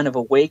was kind of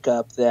a wake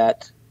up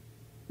that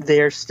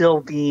they're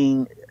still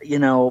being,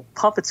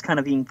 puppets kind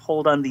of being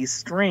pulled on these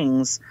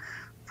strings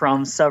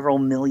from several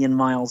million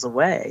miles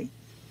away.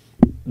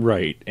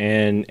 Right.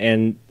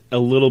 And a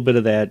little bit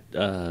of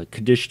that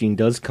conditioning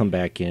does come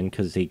back in,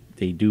 because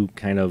they do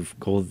kind of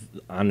go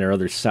on their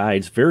other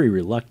sides very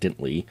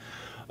reluctantly.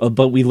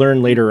 But we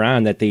learn later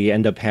on that they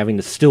end up having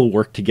to still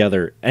work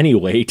together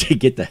anyway to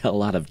get the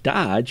hell out of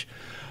Dodge,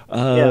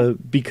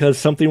 because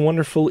something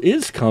wonderful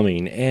is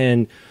coming.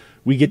 And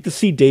we get to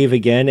see Dave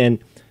again. And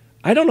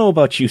I don't know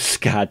about you,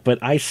 Scott, but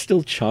I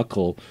still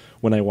chuckle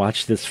when I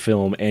watch this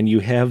film and you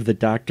have the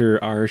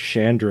Dr. R.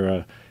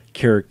 Chandra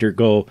character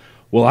go,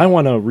 well, I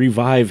want to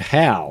revive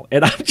Hal.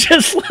 And I'm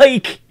just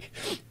like,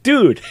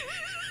 dude,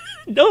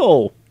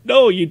 no,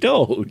 you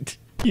don't.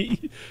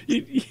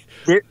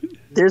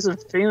 There's a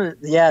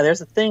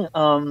thing.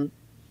 And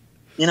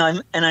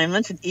I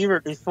mentioned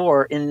Ebert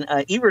before. In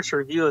Ebert's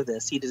review of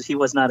this, he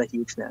was not a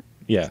huge fan.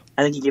 Yeah,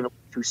 I think he gave it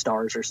 2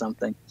 stars or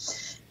something.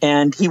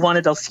 And he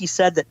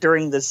said that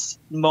during this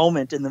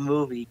moment in the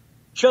movie,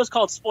 show's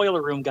called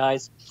Spoiler Room,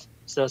 guys,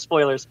 so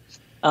spoilers.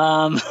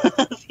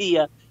 He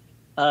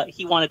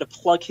wanted to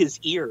plug his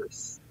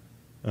ears,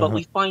 but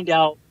we find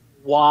out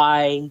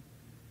why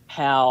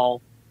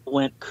Hal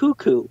went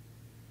cuckoo.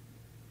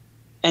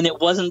 And it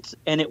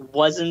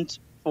wasn't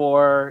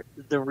for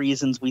the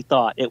reasons we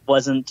thought. It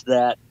wasn't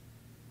that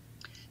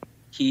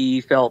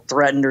he felt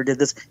threatened or did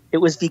this. It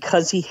was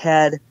because he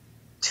had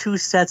 2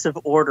 sets of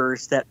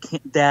orders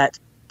that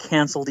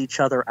canceled each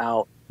other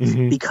out,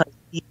 because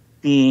he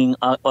being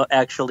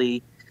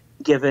actually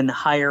given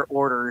higher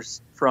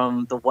orders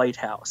from the White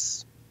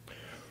House,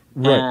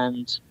 right,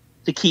 and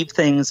to keep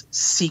things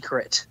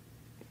secret.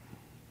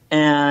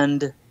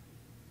 And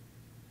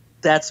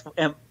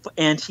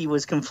he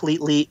was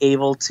completely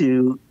able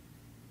to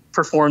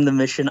perform the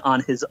mission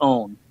on his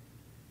own,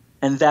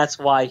 and that's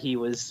why he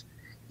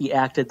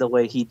acted the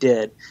way he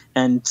did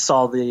and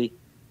saw the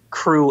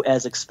crew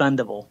as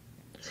expendable.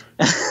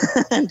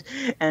 and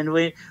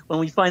when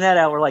we find that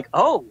out, we're like,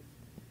 oh,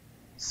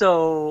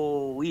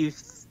 so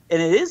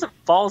and it is a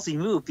ballsy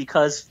move,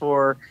 because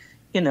for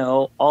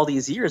all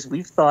these years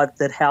we've thought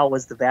that Hal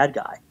was the bad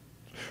guy,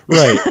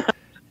 right?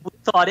 We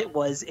thought it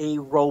was a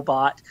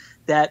robot,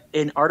 that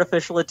an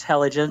artificial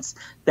intelligence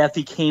that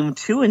became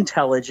too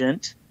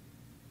intelligent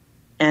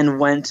and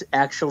went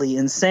actually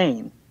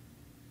insane,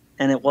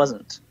 and it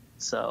wasn't.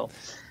 So,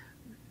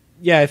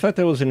 yeah, I thought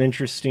that was an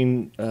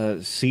interesting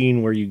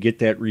scene where you get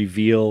that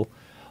reveal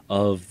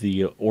of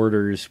the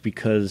orders,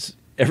 because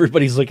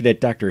everybody's looking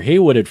at Dr.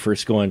 Haywood at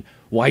first going,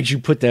 why'd you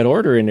put that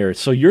order in there?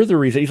 So you're the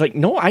reason. He's like,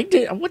 no, I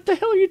did. What the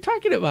hell are you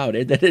talking about?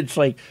 And then it's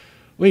like,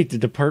 wait, the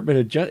Department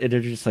of Justice, and they're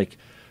just like,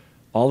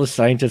 all the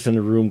scientists in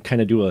the room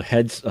kind of do a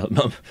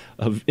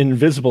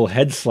invisible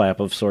head slap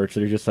of sorts.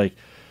 They're just like,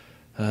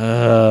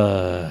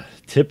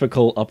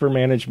 typical upper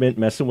management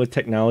messing with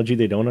technology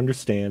they don't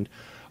understand.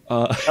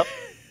 Yep.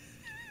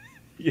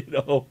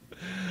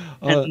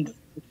 And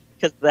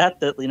because that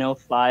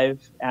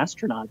 5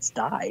 astronauts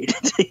died,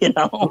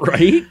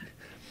 right?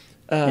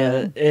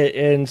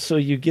 And so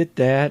you get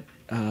that,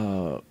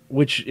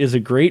 which is a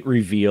great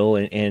reveal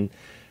and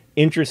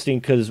interesting,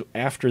 because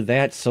after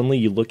that, suddenly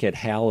you look at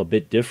Hal a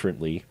bit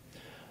differently.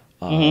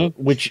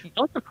 Which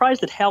I was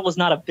surprised that Hal was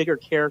not a bigger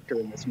character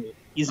in this movie.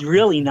 He's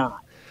really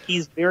not.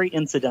 He's very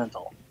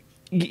incidental.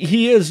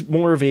 He is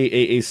more of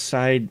a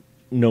side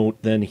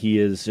note than he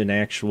is an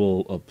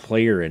actual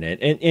player in it.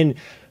 And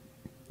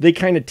they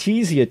kind of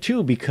tease you,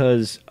 too,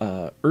 because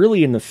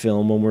early in the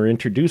film, when we're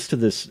introduced to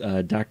this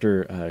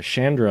Dr.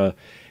 Chandra,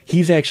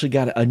 he's actually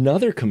got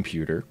another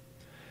computer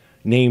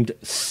named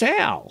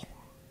Sal.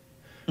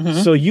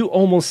 So you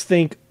almost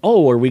think,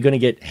 oh, are we going to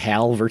get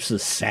Hal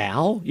versus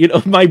Sal?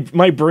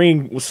 My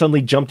brain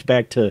suddenly jumped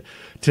back to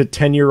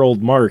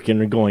 10-year-old Mark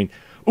and going,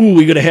 ooh,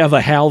 we're going to have a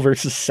Hal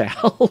versus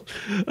Sal,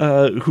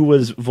 who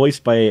was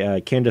voiced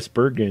by Candace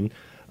Bergen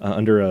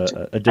under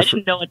a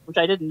different...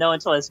 I didn't know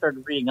until I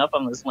started reading up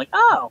on this. I'm like,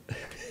 oh,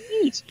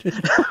 neat.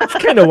 That's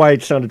kind of why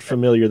it sounded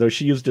familiar, though.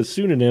 She used a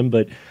pseudonym,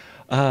 but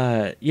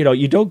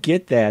you don't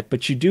get that,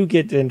 but you do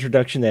get the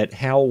introduction that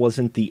Hal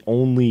wasn't the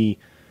only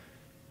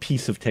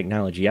piece of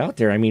technology out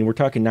there. I mean, we're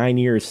talking 9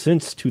 years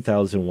since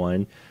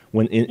 2001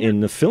 when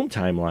in the film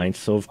timeline,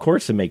 so of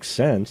course it makes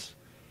sense.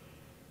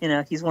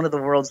 He's one of the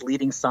world's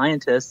leading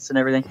scientists and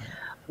everything.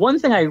 One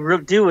thing I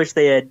do wish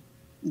they had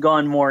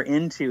gone more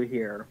into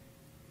here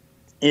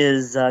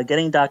is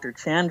getting Dr.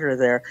 Chandra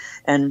there,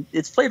 and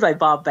it's played by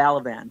Bob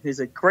Balaban, who's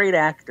a great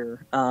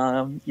actor.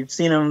 You've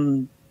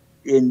seen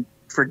him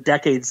for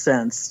decades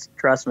since,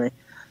 trust me.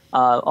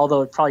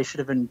 Although it probably should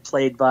have been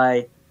played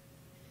by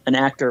an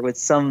actor with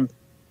some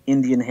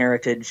Indian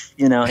heritage,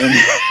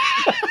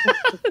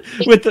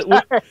 with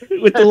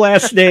the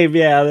last name,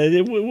 yeah,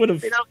 it would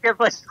have. They don't get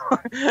much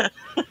more.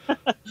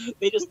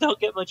 They just don't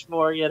get much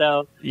more,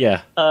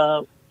 Yeah.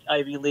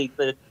 Ivy League,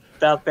 but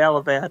about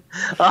Balaban.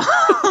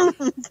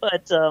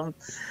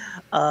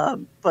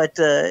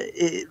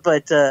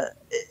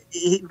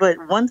 But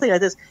one thing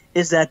like this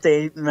is that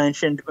they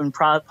mentioned, and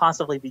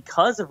possibly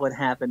because of what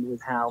happened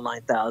with HAL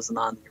 9000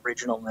 on the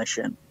original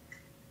mission,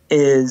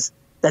 is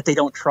that they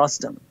don't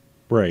trust him.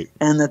 Right.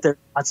 And that there's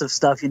lots of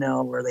stuff,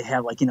 where they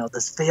have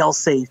this fail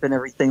safe and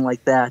everything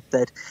like that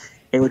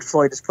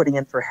Floyd is putting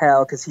in for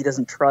HAL because he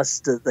doesn't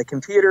trust the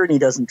computer and he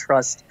doesn't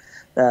trust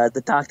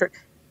the doctor,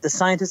 the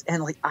scientist.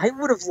 And I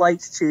would have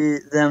liked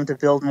them to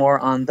build more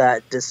on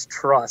that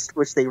distrust,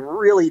 which they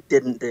really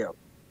didn't do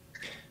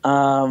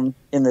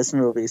in this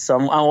movie. So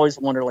I always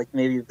wonder,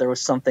 maybe there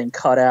was something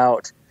cut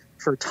out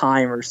for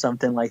time or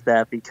something like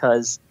that,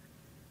 because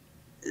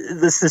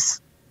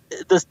this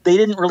they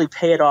didn't really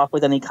pay it off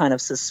with any kind of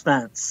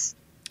suspense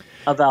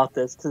about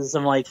this. Because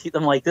I'm like,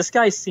 this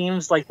guy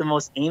seems like the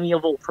most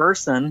amiable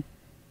person,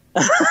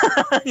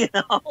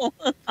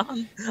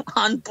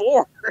 on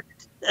board.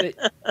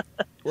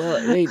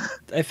 Well,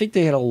 I think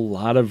they had a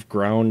lot of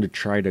ground to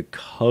try to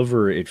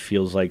cover, it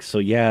feels like. So,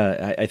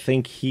 yeah, I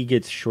think he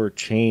gets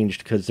shortchanged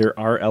because there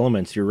are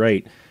elements, you're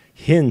right,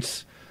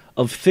 hints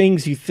of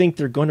things you think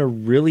they're going to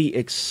really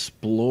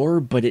explore,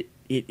 but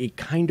it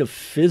kind of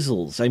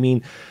fizzles. I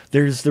mean,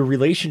 there's the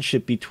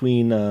relationship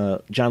between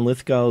John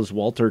Lithgow's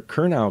Walter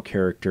Kurnow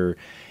character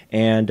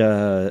and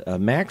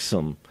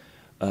Maxim.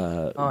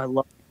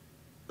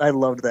 I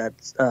loved that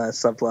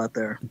subplot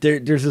there.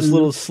 There's this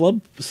little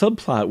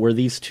subplot where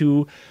these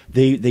two,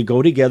 they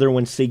go together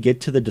once they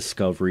get to the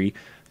Discovery.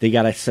 They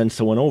got to send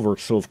someone over.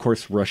 So, of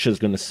course, Russia's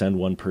going to send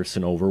one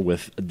person over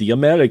with the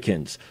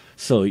Americans.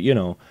 So,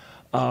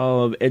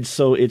 and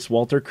so it's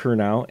Walter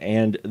Kurnow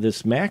and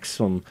this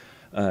Maxim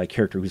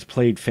character who's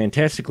played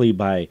fantastically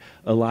by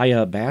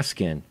Elia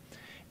Baskin.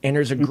 And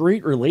there's a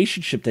great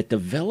relationship that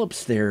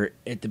develops there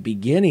at the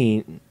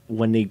beginning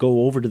when they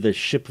go over to the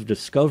ship of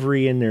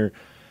Discovery and they're,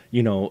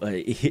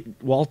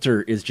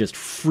 Walter is just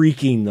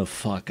freaking the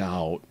fuck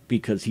out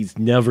because he's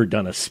never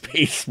done a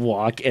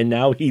spacewalk, and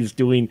now he's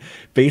doing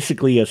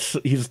basically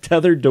he's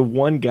tethered to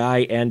one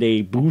guy and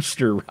a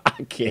booster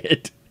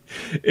rocket,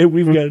 and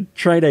we've got to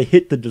try to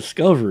hit the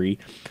Discovery.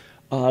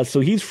 So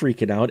he's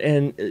freaking out,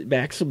 and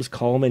Maxim's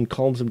calm and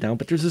calms him down.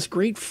 But there's this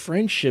great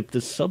friendship,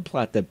 this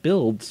subplot that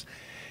builds,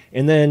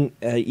 and then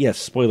yes,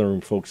 spoiler room,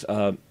 folks.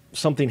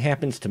 Something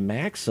happens to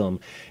Maxim,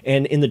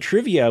 and in the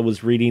trivia I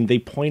was reading, they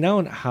point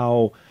out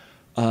how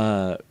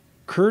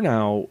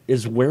Kurnow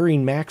is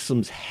wearing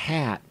Maxim's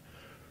hat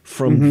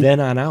from then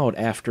on out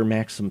after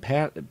Maxim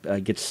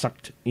gets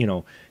sucked,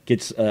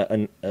 gets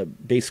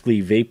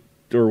basically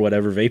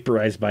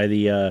vaporized by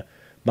the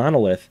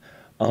monolith,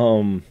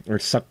 or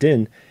sucked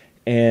in.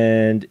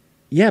 And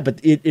yeah, but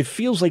it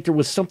feels like there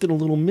was something a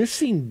little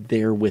missing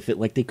there with it.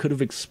 Like they could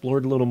have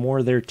explored a little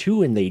more there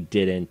too, and they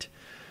didn't,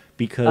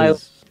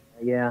 because...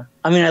 Yeah,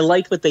 I mean, I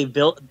liked what they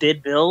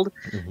did build,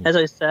 as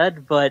I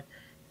said, but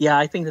yeah,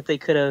 I think that they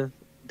could have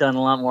done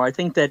a lot more. I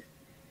think that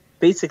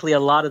basically a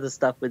lot of the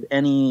stuff with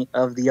any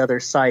of the other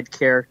side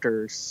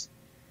characters,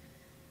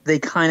 they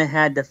kind of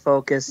had to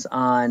focus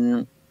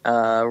on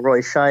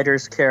Roy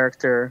Scheider's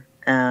character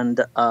and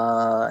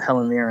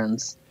Helen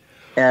Mirren's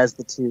as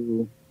the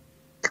two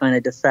kind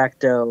of de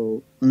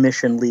facto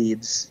mission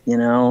leads,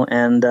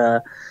 and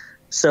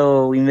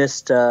so we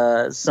missed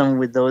some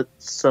with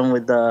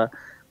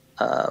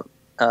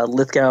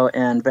Lithgow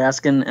and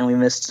Baskin, and we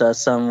missed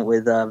some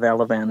with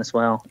Balaban as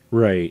well.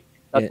 Right.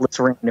 Let's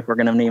ring if we're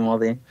going to name all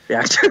the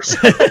actors.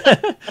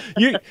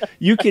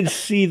 You can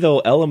see, though,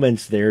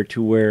 elements there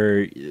to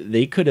where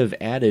they could have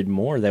added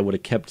more that would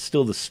have kept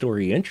still the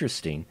story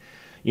interesting.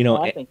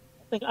 I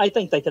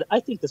think they could. I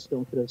think this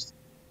film could have.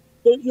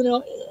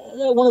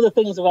 One of the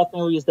things about the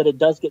movie is that it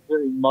does get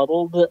very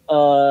muddled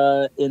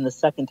in the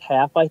second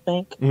half. I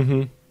think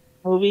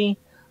movie.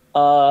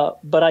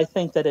 But I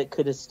think that it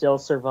could have still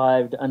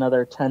survived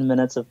another 10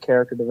 minutes of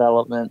character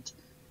development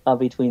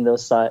between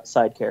those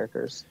side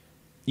characters.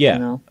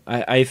 Yeah,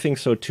 I think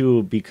so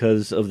too,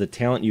 because of the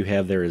talent you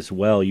have there as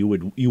well.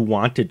 You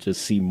wanted to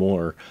see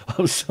more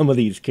of some of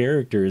these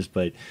characters,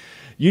 but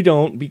you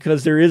don't,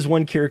 because there is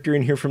one character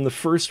in here from the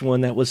first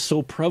one that was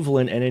so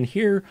prevalent, and in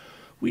here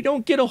we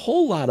don't get a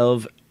whole lot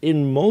of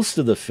in most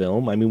of the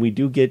film. I mean, we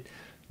do get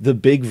the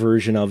big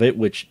version of it,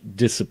 which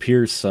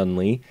disappears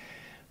suddenly.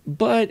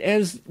 But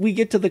as we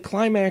get to the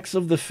climax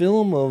of the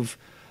film of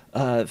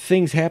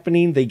things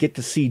happening, they get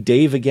to see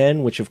Dave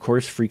again, which of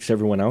course freaks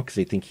everyone out because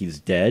they think he's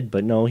dead.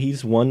 But no,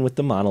 he's one with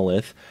the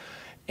monolith.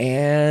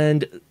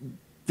 And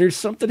there's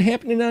something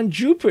happening on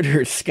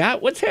Jupiter.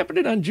 Scott, what's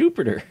happening on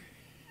Jupiter?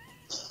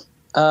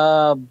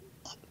 Well,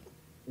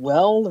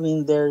 I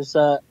mean, they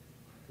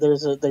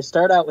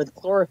start out with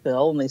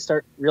chlorophyll, and they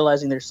start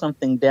realizing there's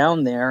something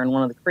down there in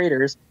one of the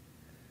craters.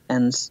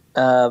 And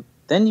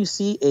then you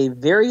see a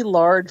very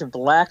large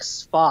black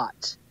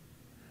spot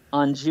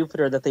on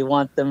Jupiter that they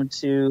want them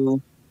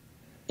to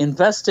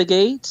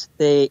investigate.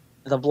 The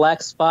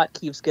black spot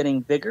keeps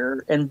getting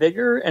bigger and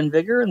bigger and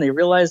bigger, and they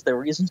realize the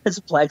reason it's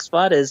a black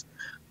spot is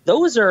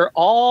those are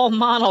all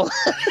monoliths.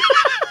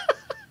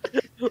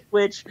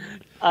 Which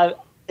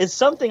it's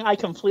something I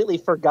completely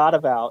forgot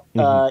about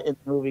in the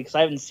movie because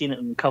I haven't seen it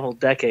in a couple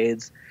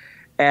decades,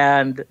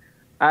 and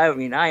I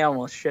mean, I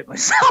almost shit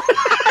myself.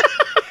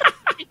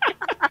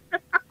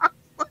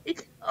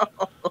 Like,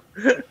 oh.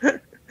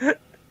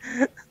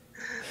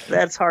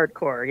 That's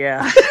hardcore,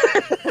 yeah.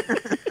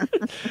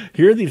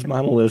 Here are these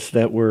monoliths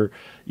that were,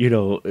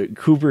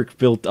 Kubrick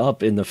built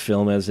up in the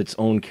film as its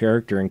own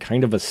character and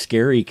kind of a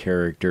scary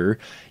character,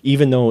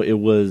 even though it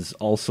was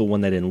also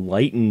one that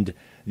enlightened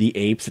the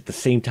apes. At the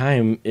same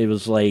time, it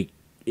was like,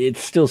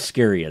 it's still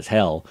scary as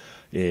hell,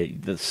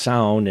 the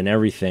sound and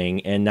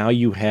everything. And now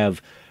you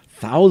have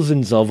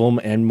thousands of them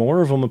and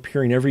more of them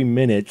appearing every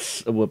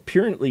minute,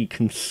 apparently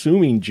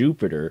consuming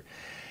Jupiter.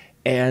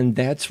 And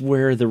that's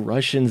where the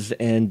Russians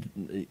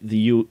and the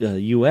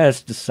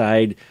U.S.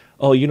 decide,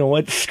 oh, you know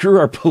what? Screw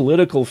our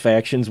political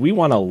factions. We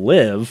want to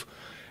live.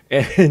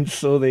 And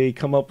so they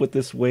come up with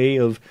this way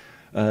of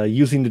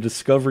using the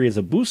Discovery as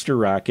a booster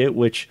rocket,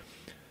 which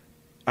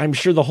I'm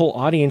sure the whole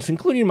audience,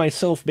 including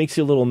myself, makes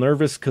you a little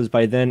nervous because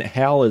by then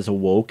Hal is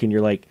awoke and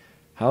you're like,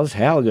 how's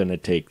Hal going to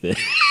take this?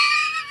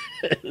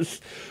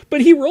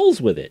 But he rolls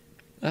with it.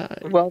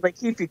 Well, they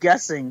keep you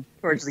guessing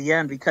towards the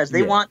end because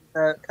they want,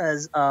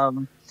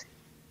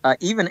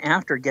 even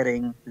after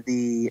getting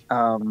the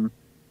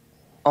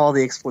all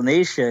the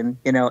explanation,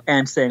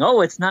 and saying,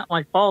 "Oh, it's not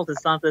my fault.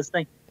 It's not this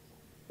thing."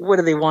 What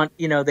do they want?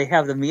 They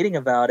have the meeting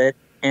about it,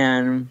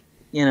 and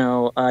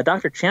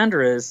Dr.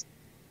 Chandra is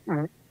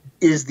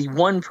the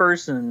one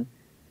person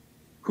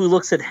who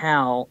looks at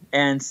Hal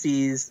and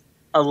sees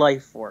a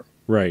life form.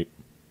 Right.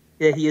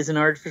 Yeah, he is an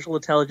artificial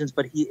intelligence,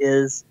 but he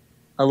is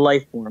a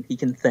life form. He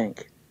can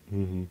think,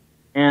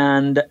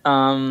 and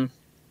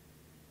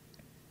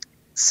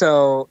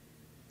so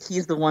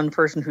he's the one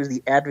person who's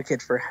the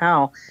advocate for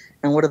Hal.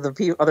 And what do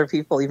the other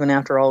people, even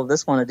after all of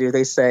this, want to do?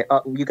 They say,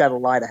 "Oh, you got to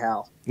lie to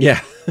Hal." Yeah,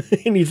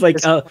 and he's like,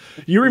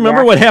 "You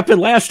remember what happened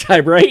last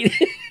time, right?"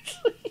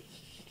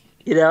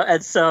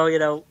 And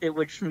so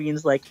which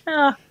means like,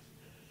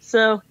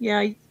 so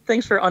yeah,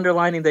 thanks for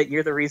underlining that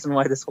you're the reason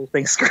why this whole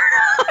thing's screwed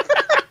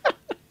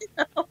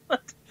up.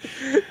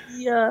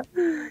 Yeah,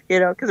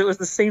 because it was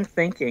the same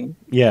thinking.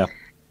 Yeah,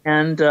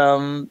 and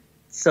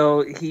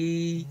so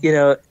he,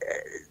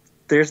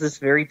 there's this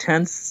very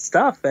tense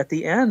stuff at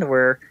the end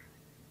where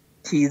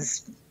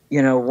he's,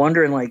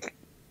 wondering, like,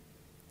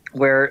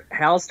 where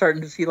Hal's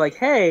starting to see, like,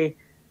 hey,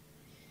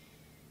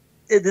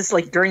 this,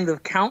 like, during the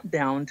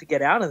countdown to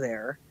get out of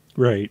there.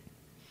 Right.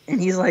 And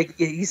he's like,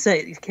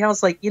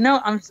 Hal's like,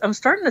 I'm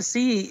starting to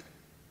see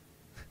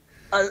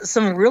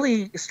some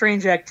really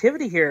strange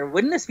activity here.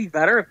 Wouldn't this be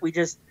better if we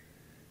just,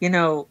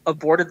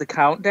 aborted the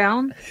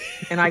countdown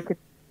and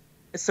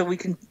so we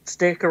can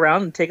stick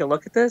around and take a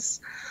look at this?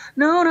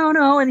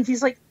 No. And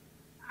he's like,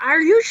 are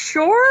you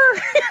sure?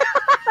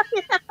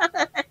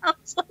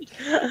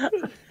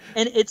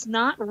 And it's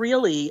not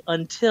really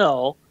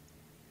until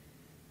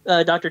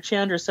Dr.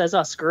 Chandra says,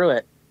 "Oh, screw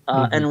it,"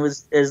 and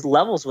is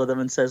levels with him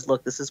and says,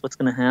 "Look, this is what's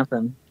going to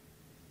happen."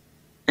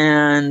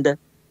 And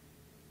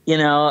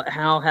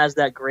Hal has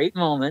that great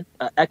moment,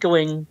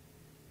 echoing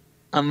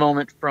a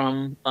moment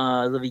from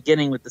the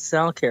beginning with the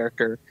Sal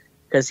character,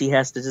 because he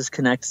has to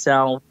disconnect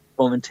Sal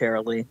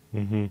momentarily,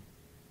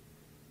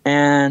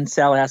 and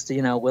Sal asks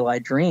to, "Will I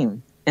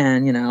dream?"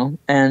 And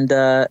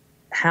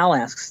Hal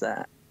asks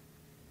that.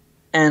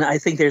 And I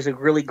think there's a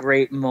really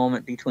great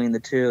moment between the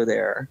two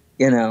there,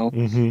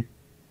 when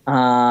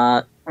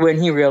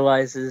he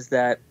realizes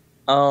that,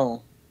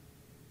 oh,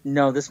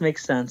 no, this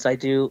makes sense. I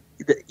do.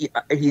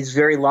 He's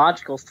very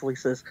logical. So he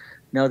says,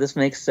 no, this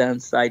makes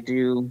sense. I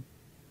do.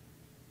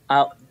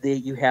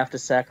 You have to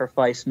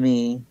sacrifice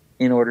me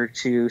in order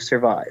to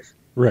survive.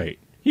 Right.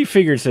 He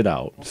figures it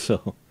out.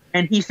 So.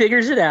 And he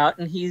figures it out,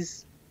 and he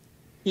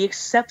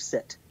accepts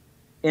it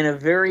in a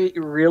very,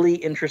 really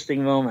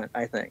interesting moment,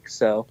 I think.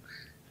 So,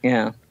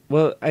 yeah.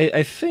 Well,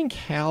 I think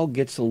Hal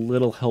gets a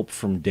little help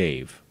from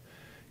Dave,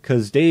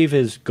 because Dave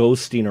is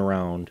ghosting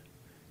around.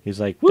 He's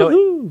like,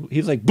 woohoo!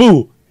 He's like,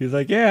 boo! He's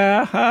like,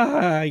 yeah, ha,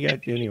 ha, I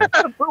got you anyway.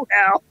 Boo,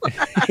 Hal!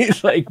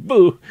 He's like,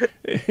 boo!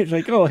 He's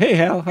like, oh, hey,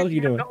 Hal, how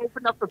you doing?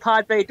 Open up the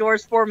pod bay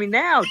doors for me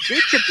now,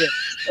 did you?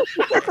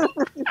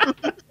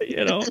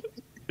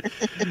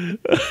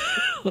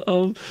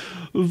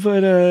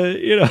 But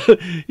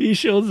he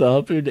shows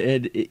up,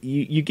 and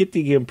you get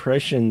the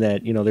impression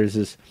that there's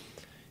this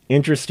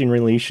interesting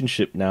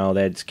relationship now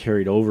that's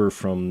carried over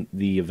from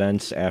the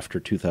events after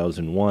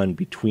 2001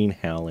 between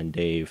Hal and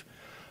Dave,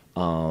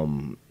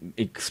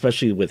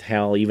 especially with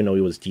Hal, even though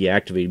he was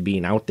deactivated,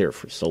 being out there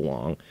for so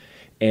long.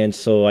 And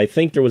so I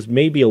think there was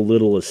maybe a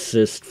little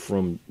assist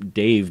from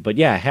Dave, but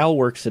yeah, Hal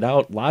works it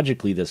out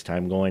logically this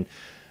time, going,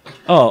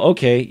 oh,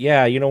 okay,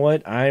 yeah, you know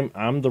what?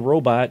 I'm the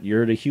robot.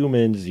 You're the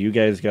humans. You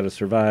guys got to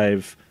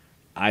survive.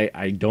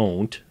 I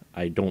don't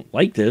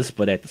like this,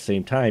 but at the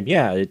same time,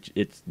 yeah,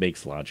 it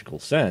makes logical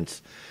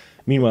sense.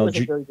 Meanwhile,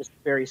 it was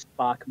a very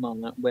Spock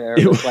moment where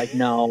it was like,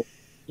 no,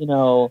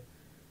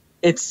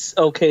 it's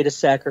okay to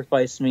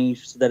sacrifice me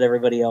so that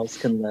everybody else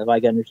can live. I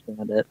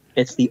understand it.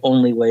 It's the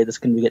only way this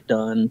can get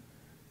done.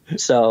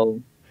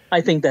 So,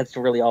 I think that's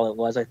really all it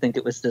was. I think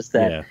it was just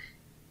that Yeah.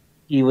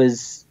 he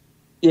was.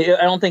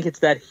 I don't think it's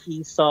that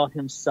he saw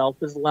himself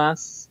as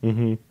less.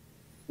 Mm-hmm.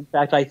 In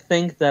fact, I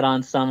think that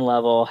on some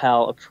level,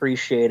 Hal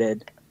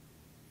appreciated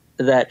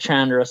that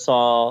Chandra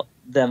saw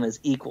them as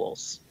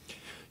equals.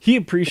 He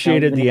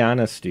appreciated You know, the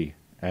honesty,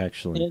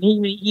 actually. and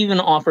he even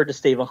offered to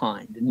stay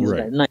behind. And he's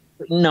Right. like,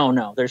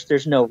 no,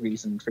 there's no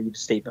reason for you to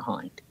stay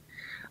behind.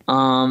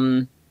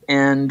 And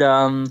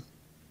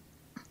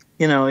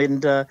you know,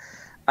 and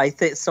I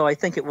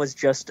think it was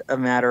just a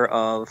matter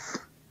of,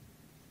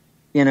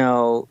 you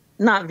know,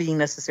 not being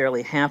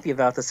necessarily happy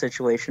about the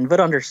situation, but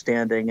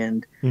understanding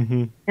and Mm-hmm.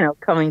 you know,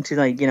 coming to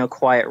like, you know,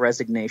 quiet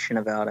resignation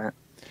about it.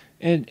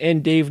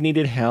 And Dave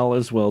needed Hal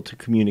as well to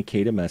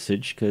communicate a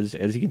message because,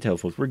 as you can tell,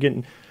 folks, we're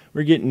getting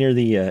near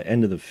the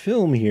end of the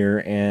film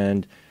here,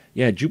 and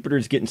yeah,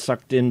 Jupiter's getting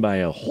sucked in by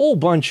a whole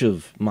bunch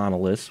of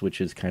monoliths,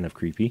 which is kind of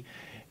creepy.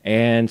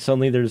 And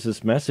suddenly, there's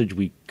this message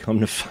we come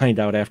to find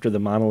out after the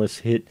monoliths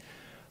hit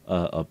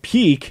a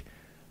peak.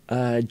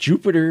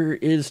 Jupiter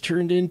is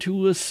turned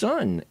into a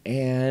sun,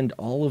 and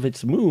all of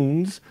its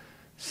moons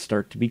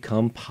start to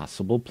become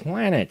possible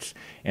planets.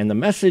 And the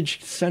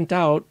message sent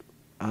out,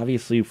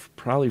 obviously,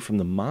 probably from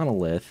the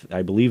monolith,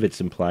 I believe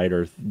it's implied,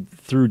 or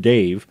through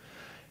Dave,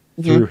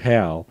 through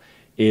Hal,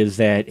 is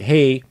that,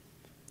 hey,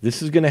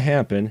 this is going to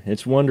happen.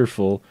 It's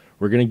wonderful.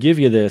 We're going to give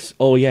you this.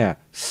 Oh, yeah,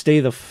 stay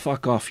the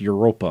fuck off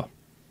Europa.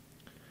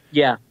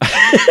 Yeah.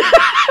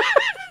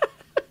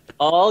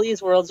 All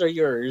these worlds are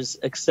yours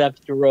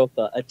except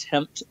Europa.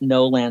 Attempt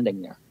no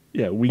landing there.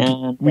 Yeah, we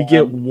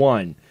get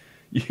one.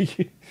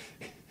 You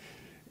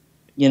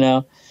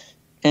know,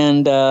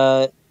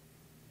 and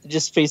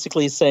just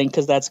basically saying,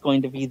 because that's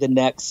going to be the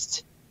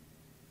next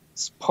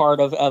part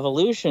of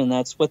evolution.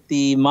 That's what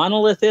the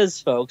monolith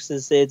is, folks.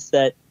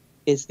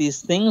 It's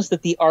these things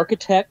that the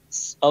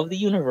architects of the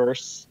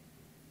universe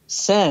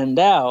send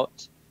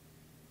out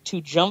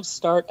to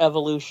jumpstart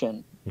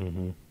evolution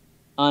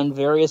on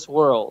various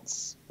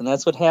worlds. And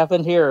that's what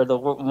happened here. The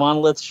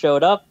monoliths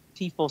showed up,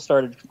 people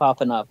started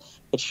popping up.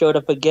 It showed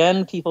up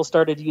again, people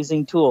started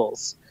using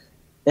tools.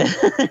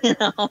 You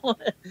know?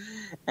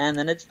 And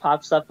then it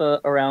pops up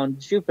around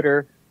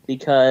Jupiter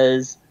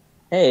because,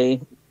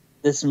 hey,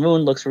 this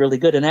moon looks really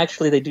good. And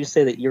actually, they do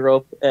say that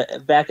Europe,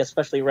 back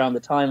especially around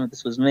the time that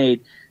this was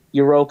made,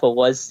 Europa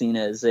was seen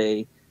as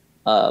a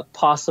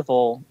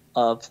possible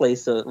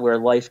place where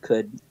life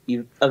could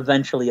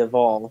eventually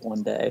evolve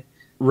one day.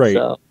 Right,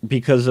 So,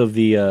 because of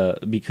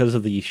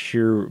the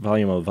sheer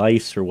volume of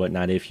ice or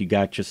whatnot. If you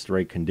got just the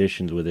right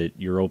conditions with it,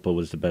 Europa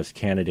was the best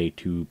candidate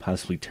to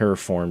possibly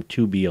terraform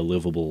to be a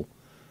livable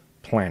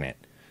planet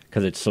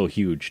because it's so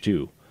huge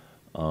too.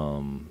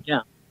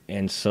 yeah.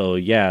 And so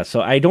yeah,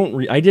 so I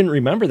didn't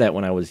remember that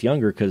when I was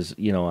younger because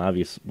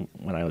obviously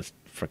when I was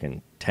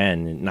freaking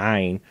 10 and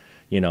 9,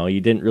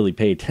 you didn't really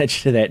pay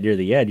attention to that near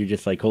the end. You're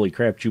just like, holy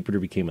crap, Jupiter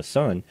became a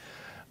sun,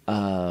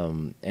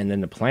 and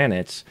then the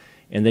planets.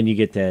 And then you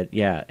get that,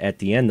 yeah, at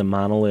the end, the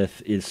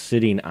monolith is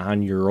sitting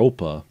on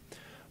Europa,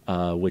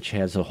 which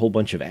has a whole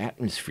bunch of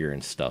atmosphere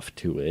and stuff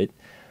to it.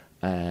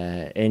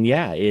 And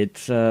yeah,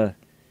 it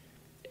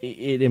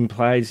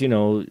implies,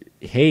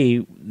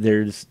 hey,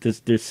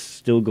 this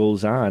still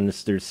goes on.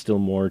 There's still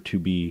more to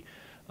be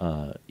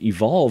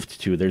evolved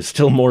to. There's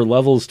still more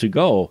levels to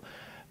go.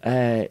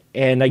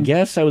 And I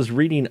guess I was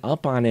reading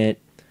up on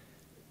it.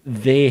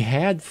 They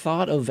had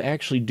thought of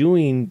actually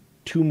doing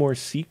 2 more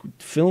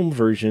film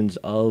versions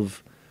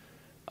of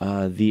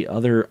the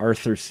other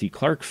Arthur C.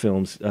 Clarke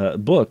films,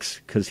 books,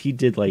 because he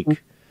did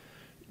like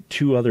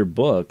 2 other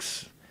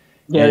books.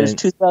 Yeah, there's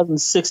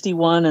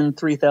 2061 and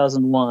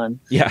 3001,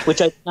 yeah,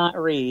 which I did not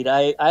read.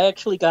 I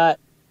actually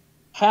got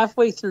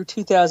halfway through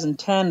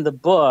 2010, the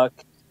book,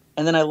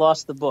 and then I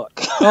lost the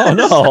book. Oh,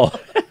 no.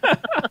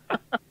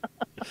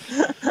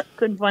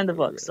 Couldn't find the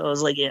book, so I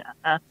was like, yeah.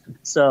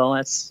 So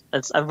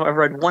I've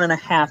read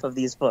 1.5 of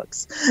these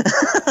books.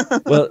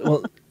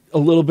 well, a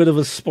little bit of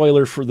a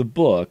spoiler for the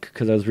book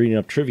because I was reading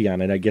up trivia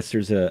on it. I guess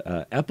there's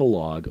a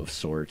epilogue of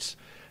sorts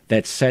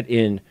that's set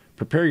in.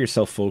 Prepare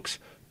yourself, folks.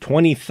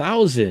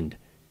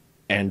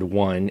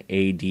 20,001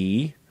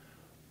 A.D.,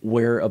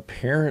 where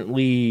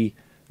apparently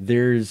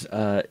there's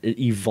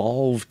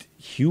evolved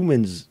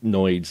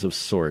humanoids of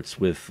sorts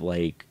with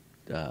like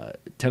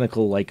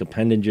tentacle-like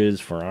appendages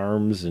for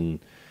arms,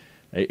 and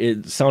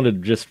it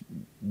sounded just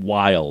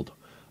wild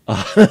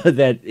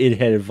that it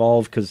had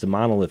evolved because the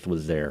monolith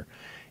was there,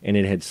 and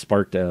it had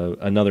sparked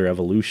another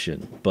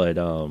evolution. But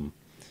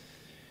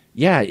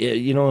yeah,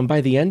 and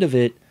by the end of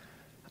it,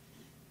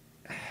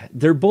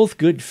 they're both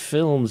good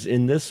films.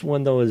 In this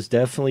one, though, is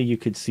definitely you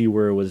could see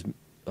where it was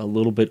a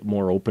little bit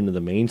more open to the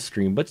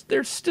mainstream, but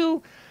I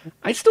still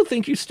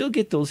think you still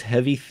get those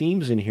heavy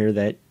themes in here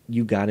that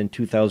you got in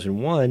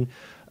 2001.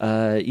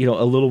 A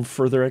little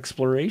further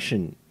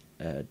exploration.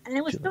 And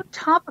it was so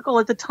topical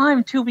at the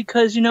time, too,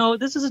 because,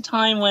 this is a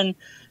time when,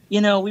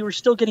 we were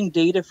still getting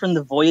data from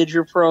the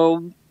Voyager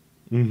probe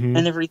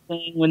and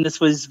everything when this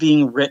was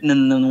being written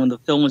and then when the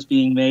film was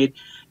being made.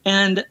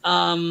 And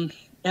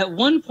at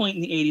one point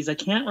in the 80s, I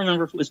can't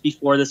remember if it was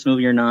before this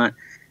movie or not,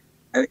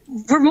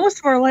 For most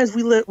of our lives,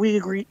 we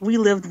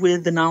lived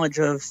with the knowledge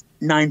of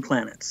 9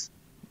 planets.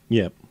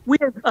 Yep. We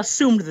had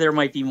assumed there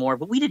might be more,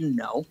 but we didn't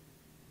know.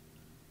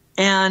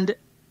 And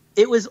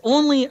it was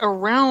only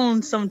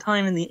around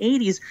sometime in the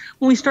 80s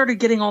when we started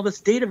getting all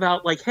this data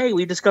about, like, hey,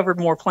 we discovered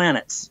more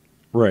planets.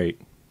 Right.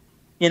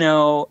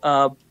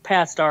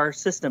 Past our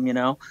system,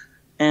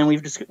 and we're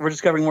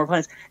discovering more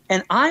planets.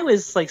 And I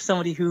was like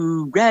somebody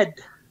who read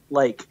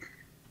like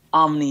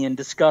Omni and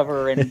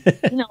Discover, and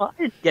I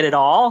didn't get it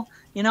all.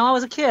 I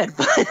was a kid,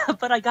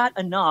 but I got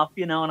enough,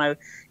 and I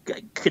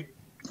could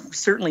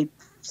certainly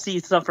see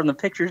stuff from the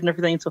pictures and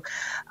everything. So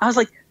I was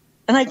like,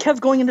 and I kept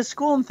going into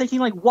school and thinking,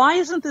 like, why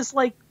isn't this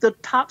like the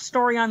top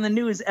story on the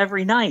news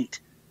every night?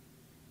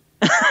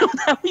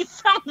 That we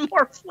found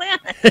more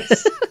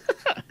planets.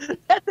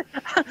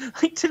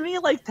 Like, to me,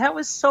 like, that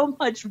was so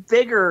much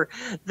bigger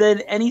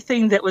than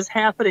anything that was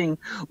happening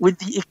with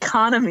the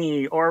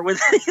economy or with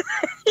anything.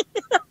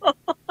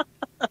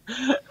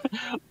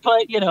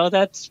 But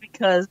that's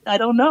because I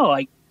don't know.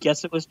 I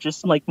guess it was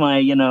just like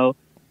my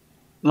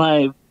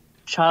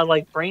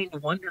childlike brain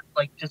wondered,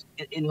 like, just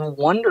in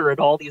wonder at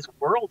all these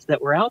worlds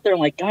that were out there. I'm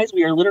like, guys,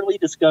 we are literally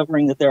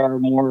discovering that there are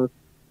more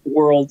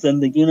worlds,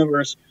 and the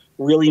universe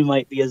really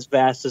might be as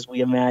vast as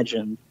we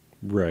imagined.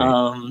 Right.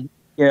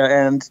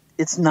 And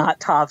it's not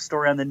top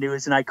story on the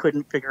news, and I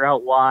couldn't figure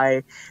out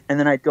why. And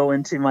then I'd go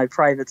into my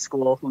private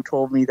school, who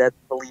told me that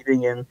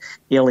believing in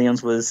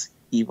aliens was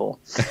evil.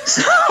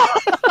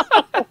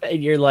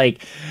 And you're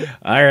like,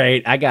 all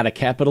right, I got a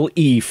capital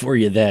E for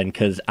you then,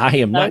 because I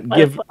am not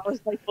giving. I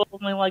was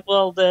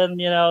well, then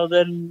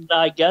then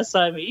I guess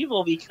I'm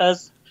evil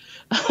because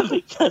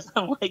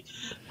I'm like,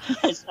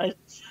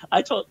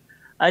 I told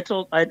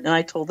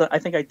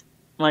them,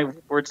 my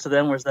words to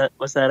them was that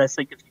I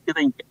think, if you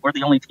think we're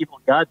the only people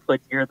God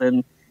put here,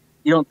 then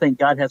you don't think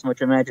God has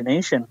much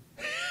imagination.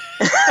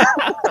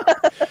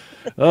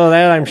 Oh,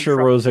 that I'm sure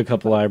rose a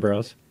couple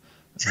eyebrows.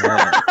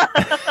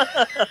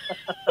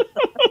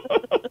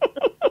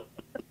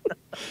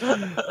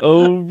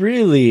 Oh,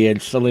 really?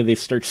 And suddenly they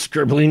start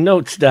scribbling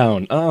notes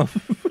down. Oh,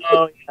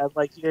 oh yeah,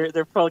 like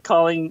they're probably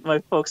calling my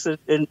folks and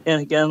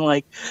again,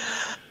 like,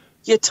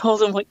 you told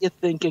them what you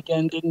think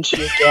again, didn't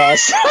you,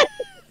 Gus?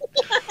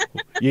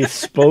 You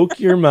spoke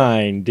your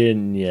mind,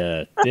 didn't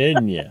you?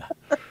 Didn't you?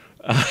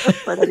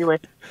 But anyway,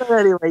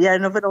 yeah,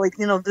 no, but like,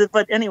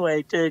 but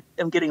anyway,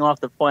 I'm getting off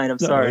the point. I'm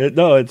sorry.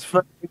 No, it's.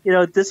 But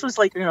this was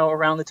like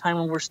around the time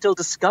when we're still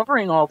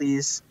discovering all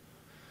these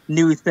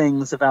new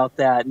things about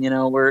that.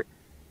 Where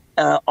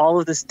all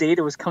of this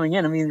data was coming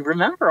in. I mean,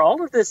 remember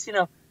all of this.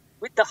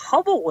 With the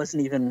Hubble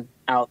wasn't even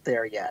out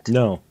there yet.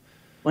 No.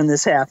 When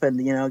this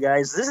happened,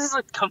 guys, this is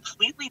a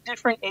completely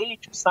different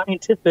age of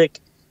scientific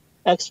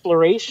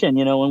exploration.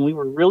 When we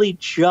were really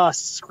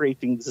just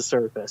scraping the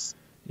surface.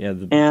 Yeah.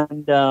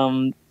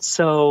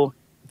 So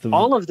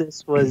all of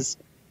this was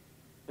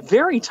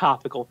very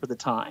topical for the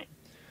time.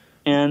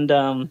 And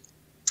I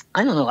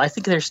don't know. I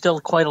think there's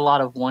still quite a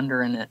lot of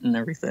wonder in it and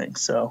everything.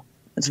 So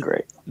it's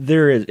great.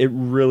 There is. It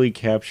really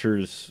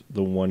captures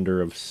the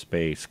wonder of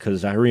space,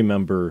 because I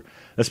remember,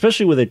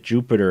 especially with it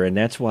Jupiter, and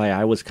that's why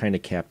I was kind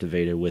of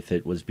captivated with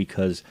it, was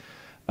because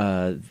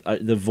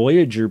the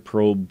Voyager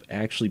probe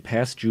actually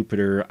passed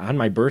Jupiter on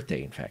my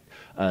birthday, in fact,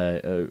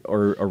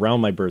 or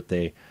around my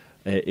birthday.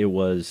 It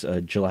was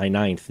July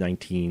 9th,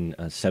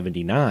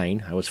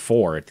 1979. I was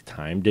 4 at the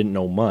time, didn't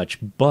know much,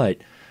 but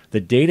the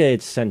data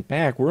it sent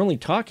back, we're only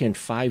talking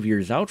 5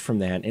 years out from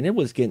that, and it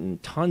was getting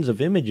tons of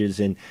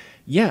images. And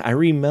yeah, I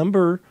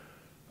remember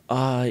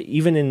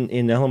even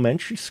in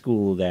elementary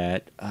school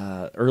that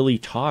early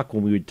talk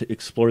when we would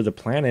explore the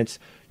planets,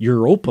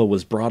 Europa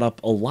was brought up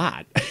a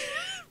lot.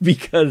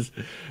 Because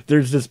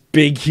there's this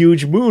big,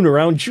 huge moon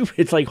around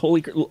Jupiter. It's like,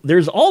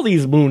 there's all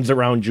these moons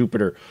around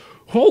Jupiter.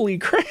 Holy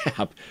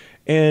crap.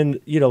 And,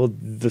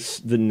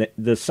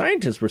 the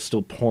scientists were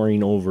still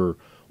poring over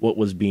what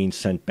was being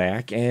sent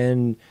back.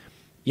 And,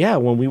 yeah,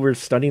 when we were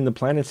studying the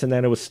planets and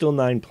that, it was still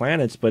 9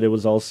 planets, but it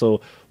was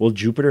also, well,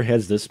 Jupiter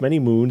has this many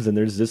moons, and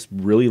there's this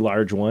really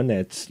large one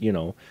that's,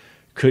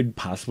 could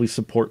possibly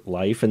support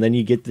life. And then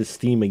you get this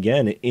theme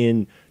again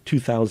in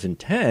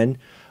 2010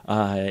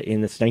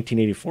 in this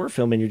 1984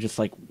 film, and you're just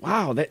like,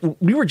 wow, that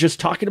we were just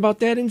talking about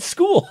that in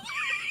school.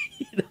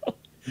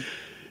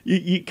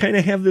 You kind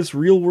of have this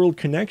real world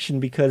connection,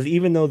 because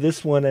even though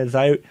this one, as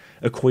I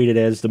equate it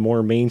as the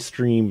more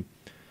mainstream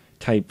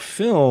type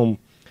film,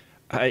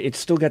 it's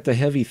still got the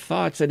heavy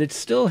thoughts, and it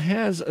still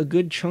has a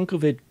good chunk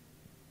of it,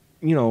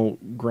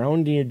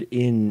 grounded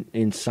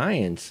in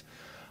science,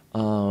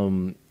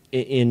 in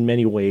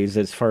many ways,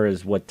 as far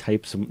as what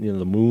types of,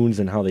 the moons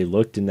and how they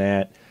looked in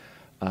that.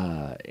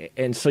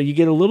 And so you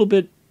get a little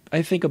bit,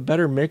 I think, a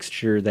better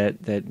mixture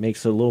that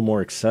makes it a little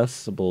more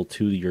accessible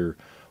to your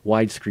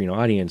widescreen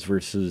audience,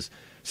 versus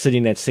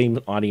sitting that same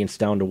audience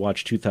down to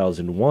watch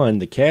 2001,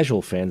 the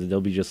casual fans, and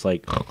they'll be just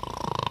like,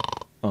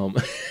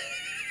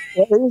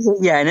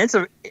 Yeah, and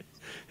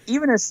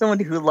even as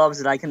somebody who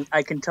loves it, I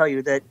can tell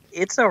you that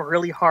it's a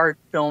really hard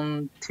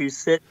film to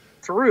sit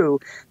through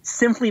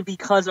simply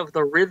because of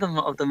the rhythm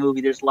of the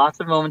movie. There's lots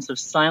of moments of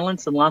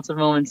silence and lots of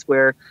moments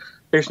where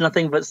there's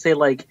nothing but, say,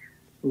 like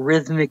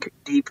rhythmic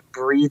deep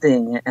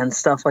breathing and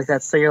stuff like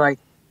that. So you're like,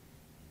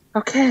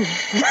 okay.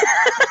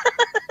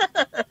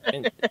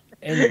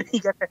 And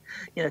You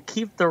gotta,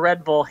 keep the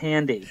Red Bull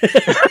handy.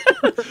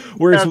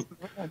 whereas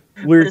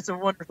It's a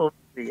wonderful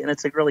movie, and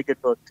it's a really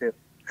good book too.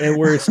 and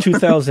whereas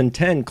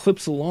 2010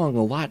 clips along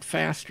a lot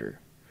faster.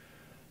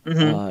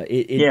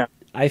 Yeah.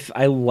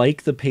 I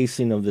like the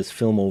pacing of this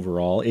film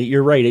overall.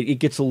 You're right; it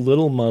gets a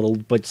little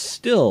muddled, but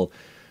still,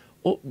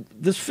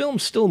 this film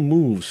still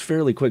moves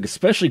fairly quick,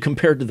 especially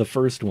compared to the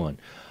first one.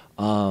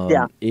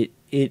 Yeah.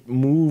 It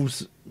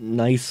moves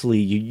nicely.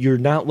 You're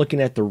not looking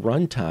at the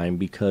runtime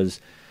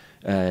because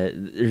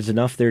there's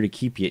enough there to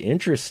keep you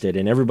interested,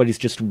 and everybody's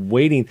just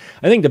waiting.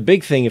 I think the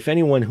big thing, if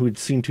anyone who had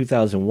seen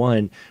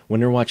 2001, when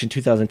they're watching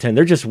 2010,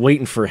 they're just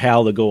waiting for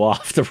Hal to go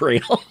off the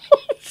rail.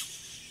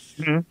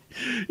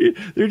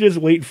 They're just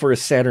waiting for a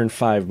Saturn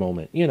V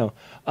moment,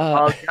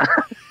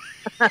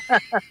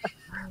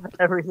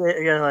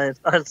 Everything,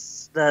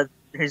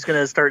 he's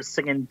gonna start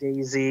singing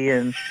Daisy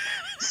and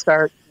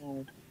start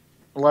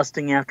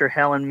lusting after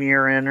Helen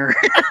Mirren, or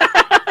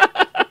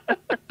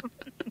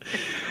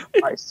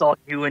I saw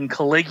you in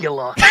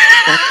Caligula.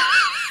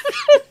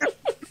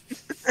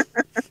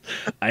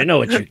 I know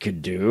what you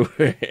could do.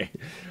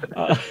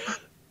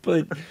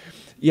 But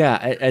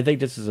yeah, I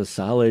think this is a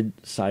solid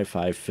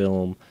sci-fi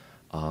film.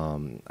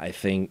 I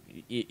think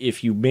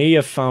if you may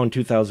have found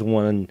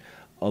 2001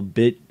 a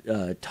bit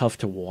tough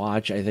to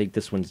watch, I think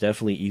this one's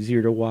definitely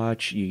easier to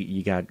watch.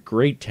 You got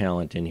great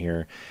talent in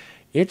here.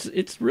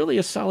 It's really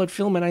a solid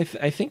film, and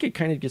I think it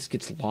kind of just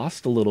gets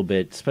lost a little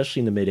bit, especially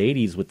in the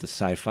mid-'80s with the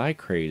sci-fi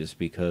craze,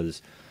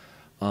 because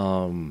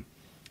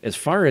as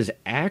far as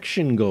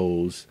action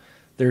goes,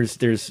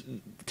 there's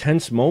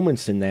tense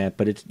moments in that,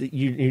 but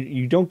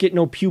you don't get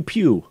no pew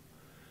pew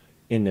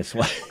in this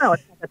one. No,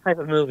 it's not that type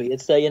of movie.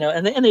 It's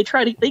and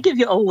they give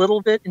you a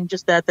little bit in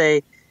just that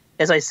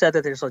as I said,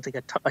 that there's like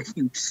a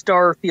huge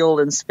star field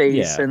in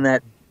space, and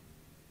that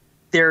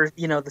there,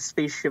 the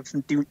spaceships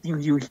do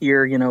you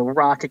hear,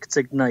 rockets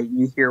ignite, and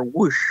you hear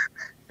whoosh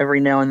every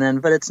now and then,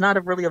 but it's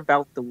not really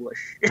about the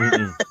whoosh.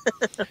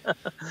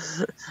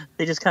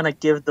 They just kind of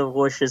give the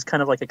whoosh as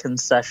kind of like a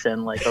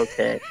concession, like,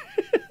 okay.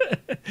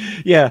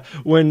 Yeah,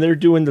 when they're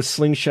doing the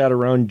slingshot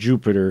around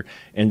Jupiter,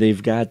 and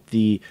they've got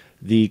the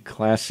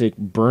classic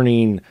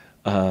burning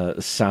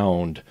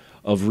sound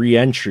of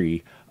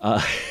re-entry.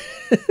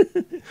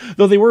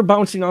 Though they were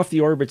bouncing off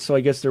the orbit, so I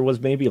guess there was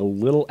maybe a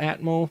little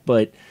atmo,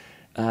 but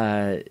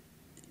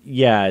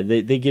yeah,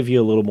 they give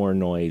you a little more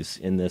noise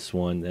in this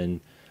one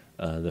than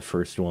the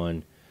first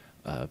one.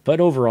 But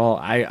overall,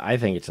 I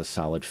think it's a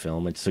solid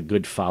film. It's a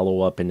good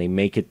follow-up, and they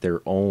make it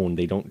their own.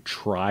 They don't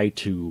try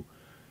to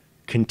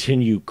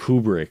continue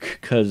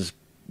Kubrick, because,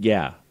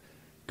 yeah,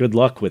 good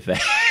luck with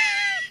that.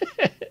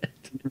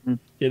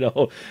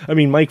 I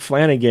mean, Mike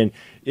Flanagan,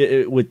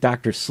 with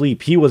Dr.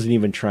 Sleep, he wasn't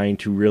even trying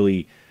to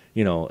really,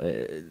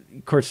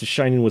 of course, The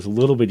Shining was a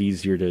little bit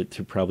easier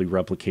to probably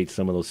replicate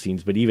some of those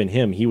scenes, but even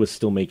him, he was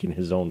still making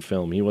his own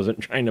film. He wasn't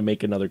trying to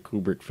make another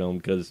Kubrick film,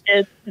 because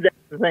that's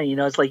the thing.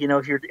 It's like,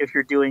 if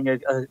you're doing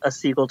a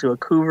sequel to a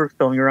Kubrick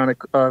film, you're on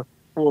a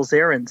fool's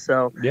errand.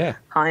 So yeah,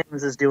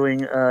 Hyams is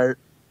doing a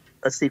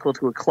sequel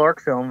to a Clark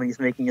film, and he's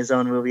making his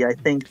own movie. I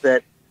think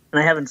that,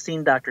 and I haven't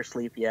seen Dr.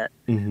 Sleep yet,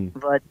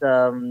 but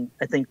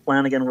I think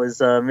Flanagan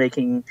was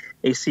making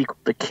a sequel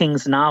to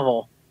King's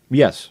novel.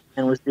 Yes.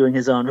 And was doing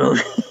his own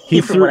movie.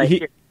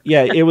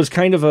 Yeah, it was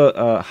kind of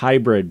a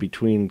hybrid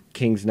between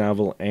King's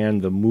novel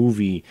and the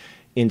movie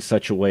in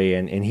such a way,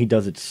 and he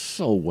does it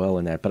so well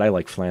in that. But I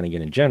like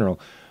Flanagan in general.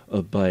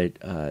 With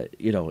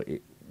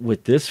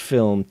this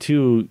film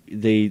too,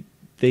 they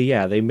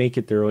make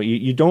it their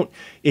own.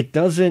 It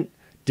doesn't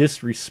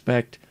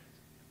disrespect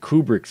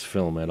Kubrick's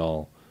film at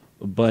all,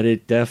 but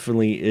it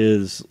definitely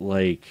is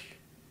like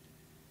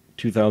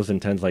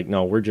 2010's like,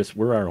 no,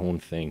 we're our own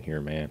thing here,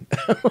 man.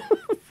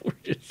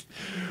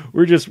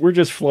 we're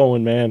just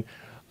flowing, man.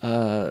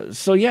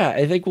 So yeah,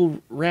 I think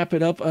we'll wrap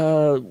it up.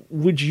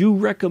 Would you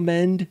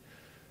recommend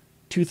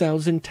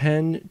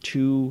 2010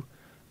 to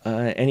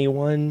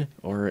anyone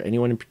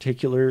in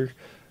particular,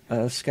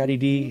 Scotty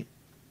D?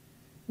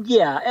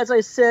 Yeah, as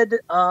I said,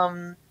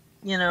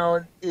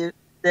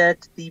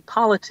 that the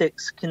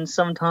politics can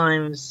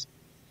sometimes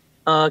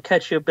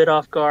catch you a bit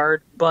off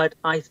guard, but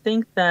I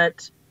think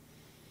that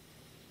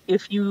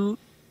if you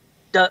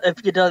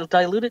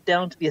dilute it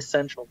down to the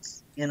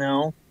essentials,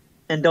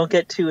 and don't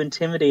get too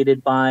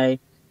intimidated by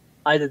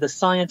either the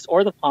science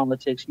or the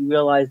politics, you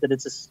realize that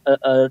it's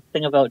a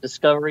thing about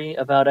discovery,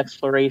 about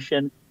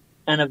exploration,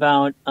 and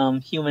about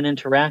human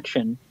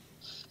interaction.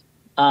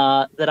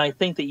 That I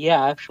think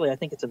that, I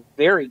think it's a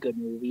very good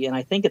movie, and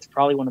I think it's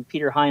probably one of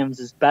Peter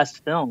Hyams'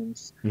 best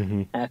films,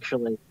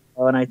 actually.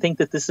 And I think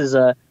that this was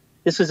a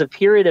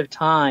period of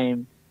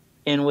time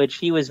in which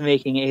he was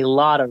making a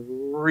lot of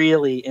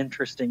really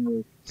interesting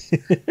movies.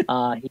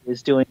 He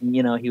was doing,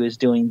 he was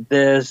doing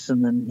this,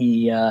 and then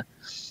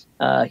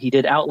he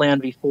did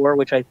Outland before,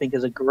 which I think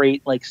is a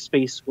great like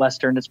space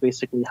western. It's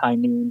basically High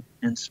Noon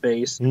in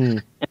space.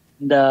 And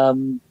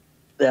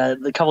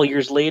the couple of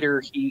years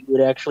later, he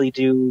would actually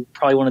do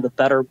probably one of the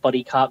better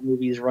buddy cop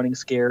movies, Running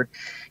Scared.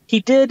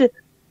 He didn't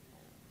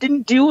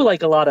do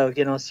like a lot of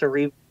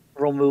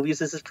cerebral movies.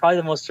 This is probably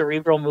the most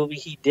cerebral movie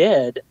he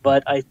did,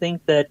 but I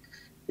think that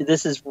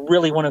this is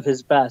really one of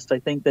his best. I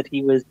think that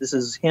this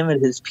is him at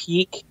his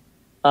peak.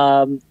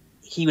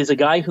 He was a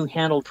guy who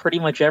handled pretty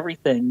much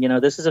everything.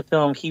 This is a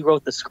film, he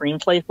wrote the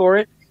screenplay for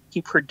it,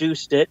 he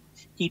produced it,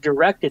 he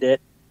directed it,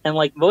 and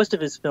like most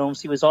of his films,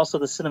 he was also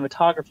the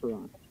cinematographer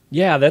on it.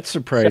 Yeah, that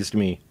surprised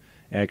me,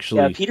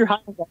 actually. Yeah, Peter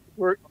Hyams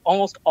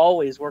almost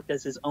always worked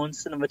as his own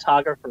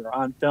cinematographer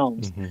on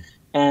films.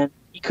 And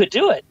he could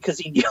do it because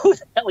he knew what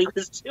the hell he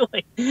was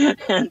doing.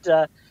 And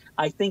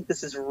I think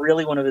this is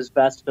really one of his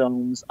best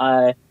films.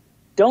 I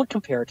don't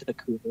compare it to the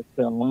Kubrick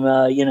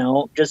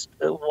film. Just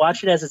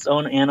watch it as its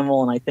own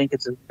animal, and I think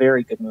it's a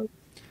very good movie.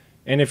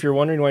 And if you're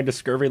wondering why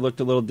Discovery looked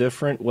a little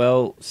different,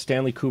 well,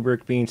 Stanley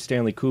Kubrick, being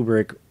Stanley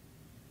Kubrick,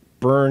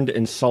 burned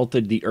and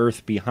salted the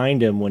earth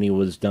behind him when he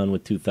was done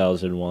with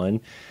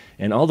 2001.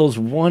 And all those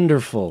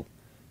wonderful,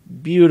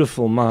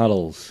 beautiful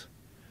models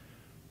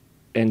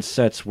and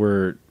sets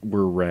were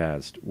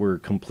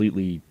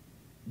completely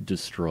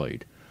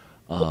destroyed.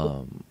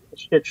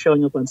 Shit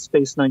showing up on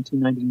Space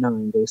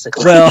 1999,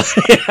 basically. Well,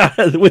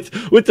 yeah,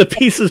 with the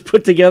pieces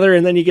put together,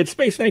 and then you get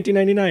Space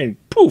 1999.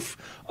 Poof.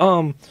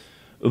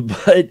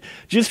 But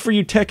just for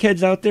you tech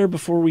heads out there,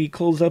 before we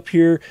close up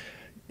here,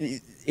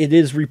 it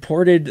is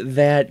reported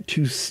that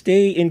to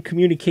stay in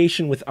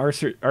communication with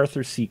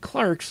Arthur C.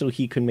 Clarke so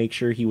he could make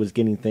sure he was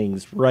getting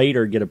things right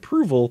or get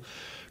approval,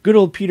 good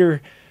old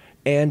Peter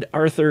and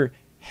Arthur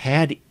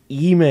had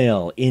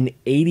email in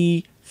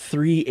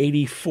 83,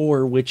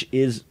 84, which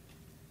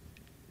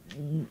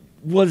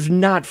was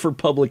not for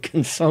public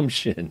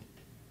consumption,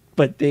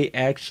 but they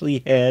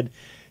actually had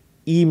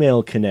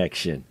email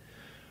connection,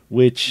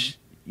 which,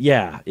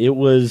 yeah, it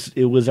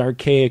was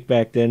archaic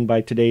back then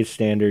by today's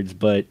standards,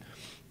 but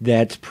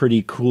that's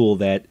pretty cool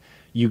that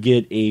you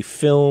get a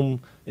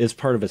film as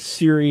part of a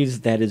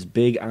series that is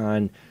big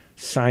on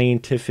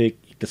scientific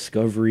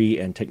discovery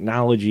and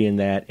technology in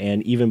that,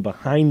 and even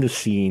behind the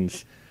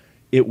scenes,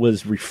 it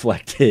was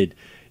reflected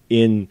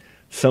in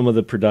some of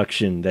the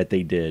production that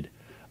they did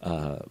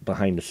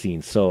behind the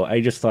scenes. So I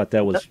just thought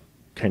that was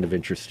kind of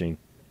interesting.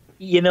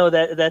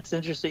 That's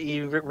interesting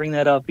you bring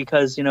that up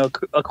because,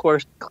 of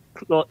course,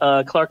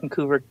 Clarke and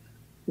Kubrick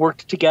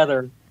worked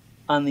together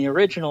on the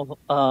original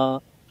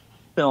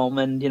film,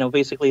 and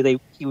basically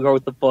he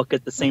wrote the book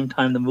at the same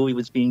time the movie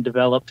was being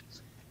developed.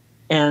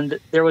 And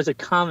there was a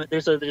comment.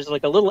 There's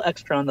like a little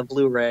extra on the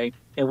Blu-ray,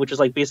 which is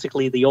like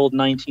basically the old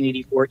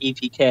 1984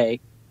 EPK,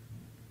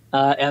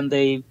 and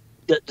they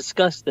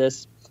discussed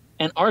this.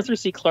 And Arthur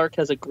C. Clarke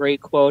has a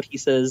great quote. He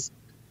says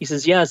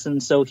yes,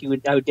 and so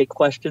I would get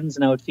questions,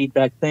 and I would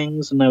feedback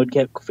things, and I would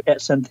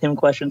send him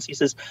questions. He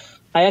says,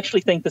 I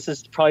actually think this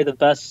is probably the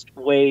best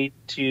way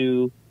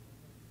to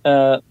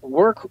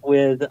work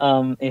with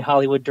a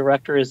Hollywood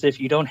director, is if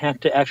you don't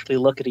have to actually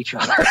look at each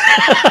other.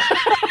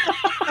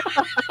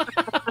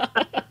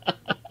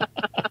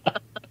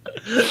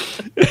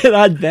 And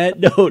on that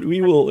note,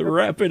 we will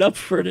wrap it up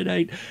for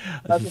tonight.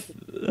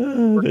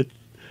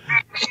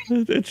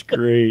 That's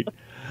great.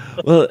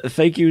 Well,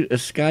 thank you,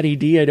 Scotty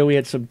D. I know we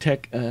had some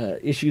tech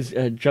issues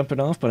jumping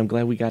off, but I'm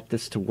glad we got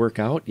this to work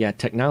out. Yeah,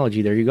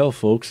 technology. There you go,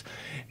 folks.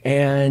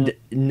 And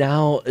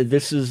now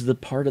this is the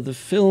part of the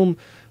film,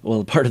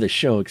 part of the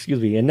show, excuse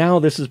me. And now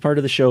this is part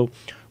of the show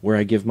where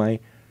I give my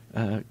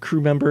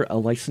crew member a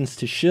license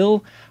to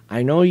shill.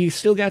 I know you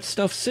still got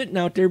stuff sitting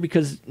out there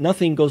because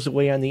nothing goes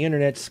away on the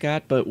internet,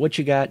 Scott, but what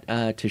you got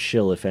to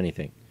shill, if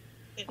anything?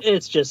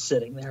 It's just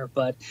sitting there,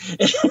 but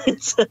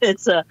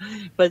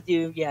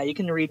you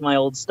can read my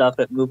old stuff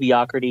at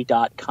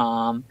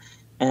movieocrity.com,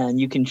 and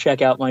you can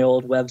check out my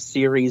old web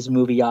series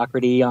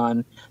Movieocrity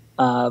on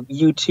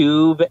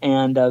YouTube,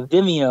 and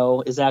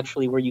Vimeo is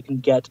actually where you can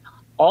get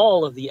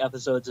all of the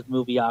episodes of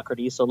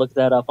Movieocrity. So look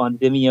that up on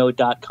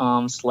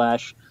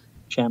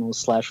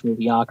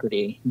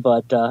vimeo.com/channels/Movieocrity.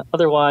 But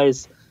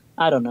otherwise,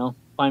 I don't know.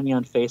 Find me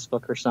on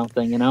Facebook or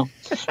something,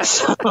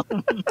 So.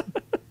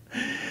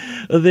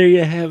 There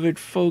you have it,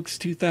 folks.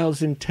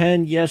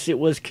 2010. Yes, it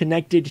was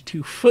connected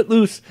to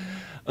Footloose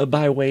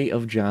by way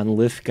of John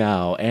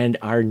Lithgow. And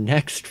our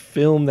next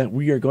film that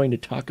we are going to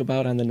talk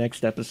about on the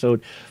next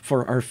episode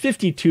for our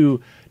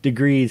 52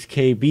 Degrees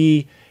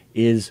KB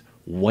is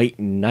White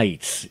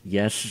Nights.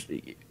 Yes,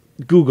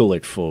 Google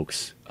it,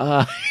 folks.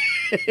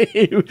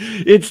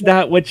 It's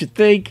not what you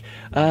think.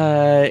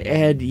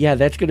 And yeah,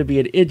 that's going to be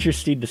an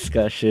interesting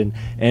discussion.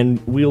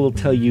 And we will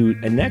tell you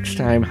next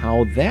time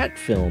how that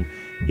film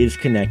is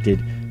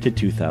connected to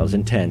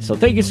 2010. So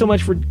thank you so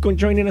much for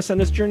joining us on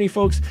this journey,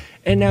 folks.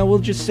 And now we'll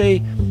just say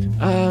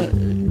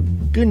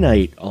good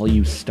night, all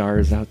you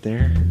stars out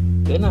there.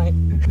 Good night.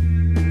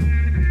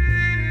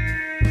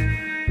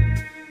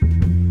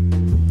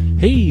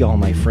 Hey, all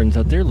my friends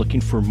out there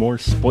looking for more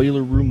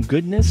Spoiler Room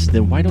goodness?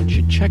 Then why don't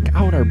you check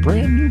out our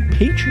brand new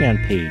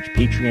Patreon page,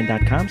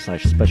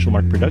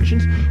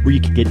 patreon.com/specialmarkproductions, where you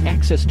can get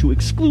access to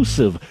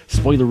exclusive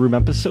Spoiler Room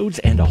episodes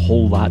and a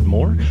whole lot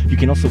more. You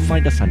can also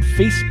find us on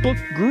Facebook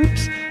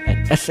groups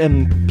at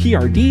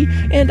SMPRD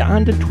and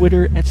on to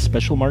Twitter at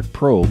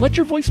SpecialMarkPro. Let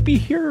your voice be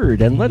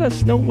heard and let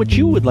us know what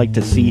you would like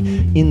to see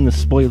in the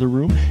Spoiler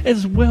Room,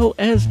 as well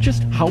as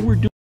just how we're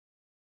doing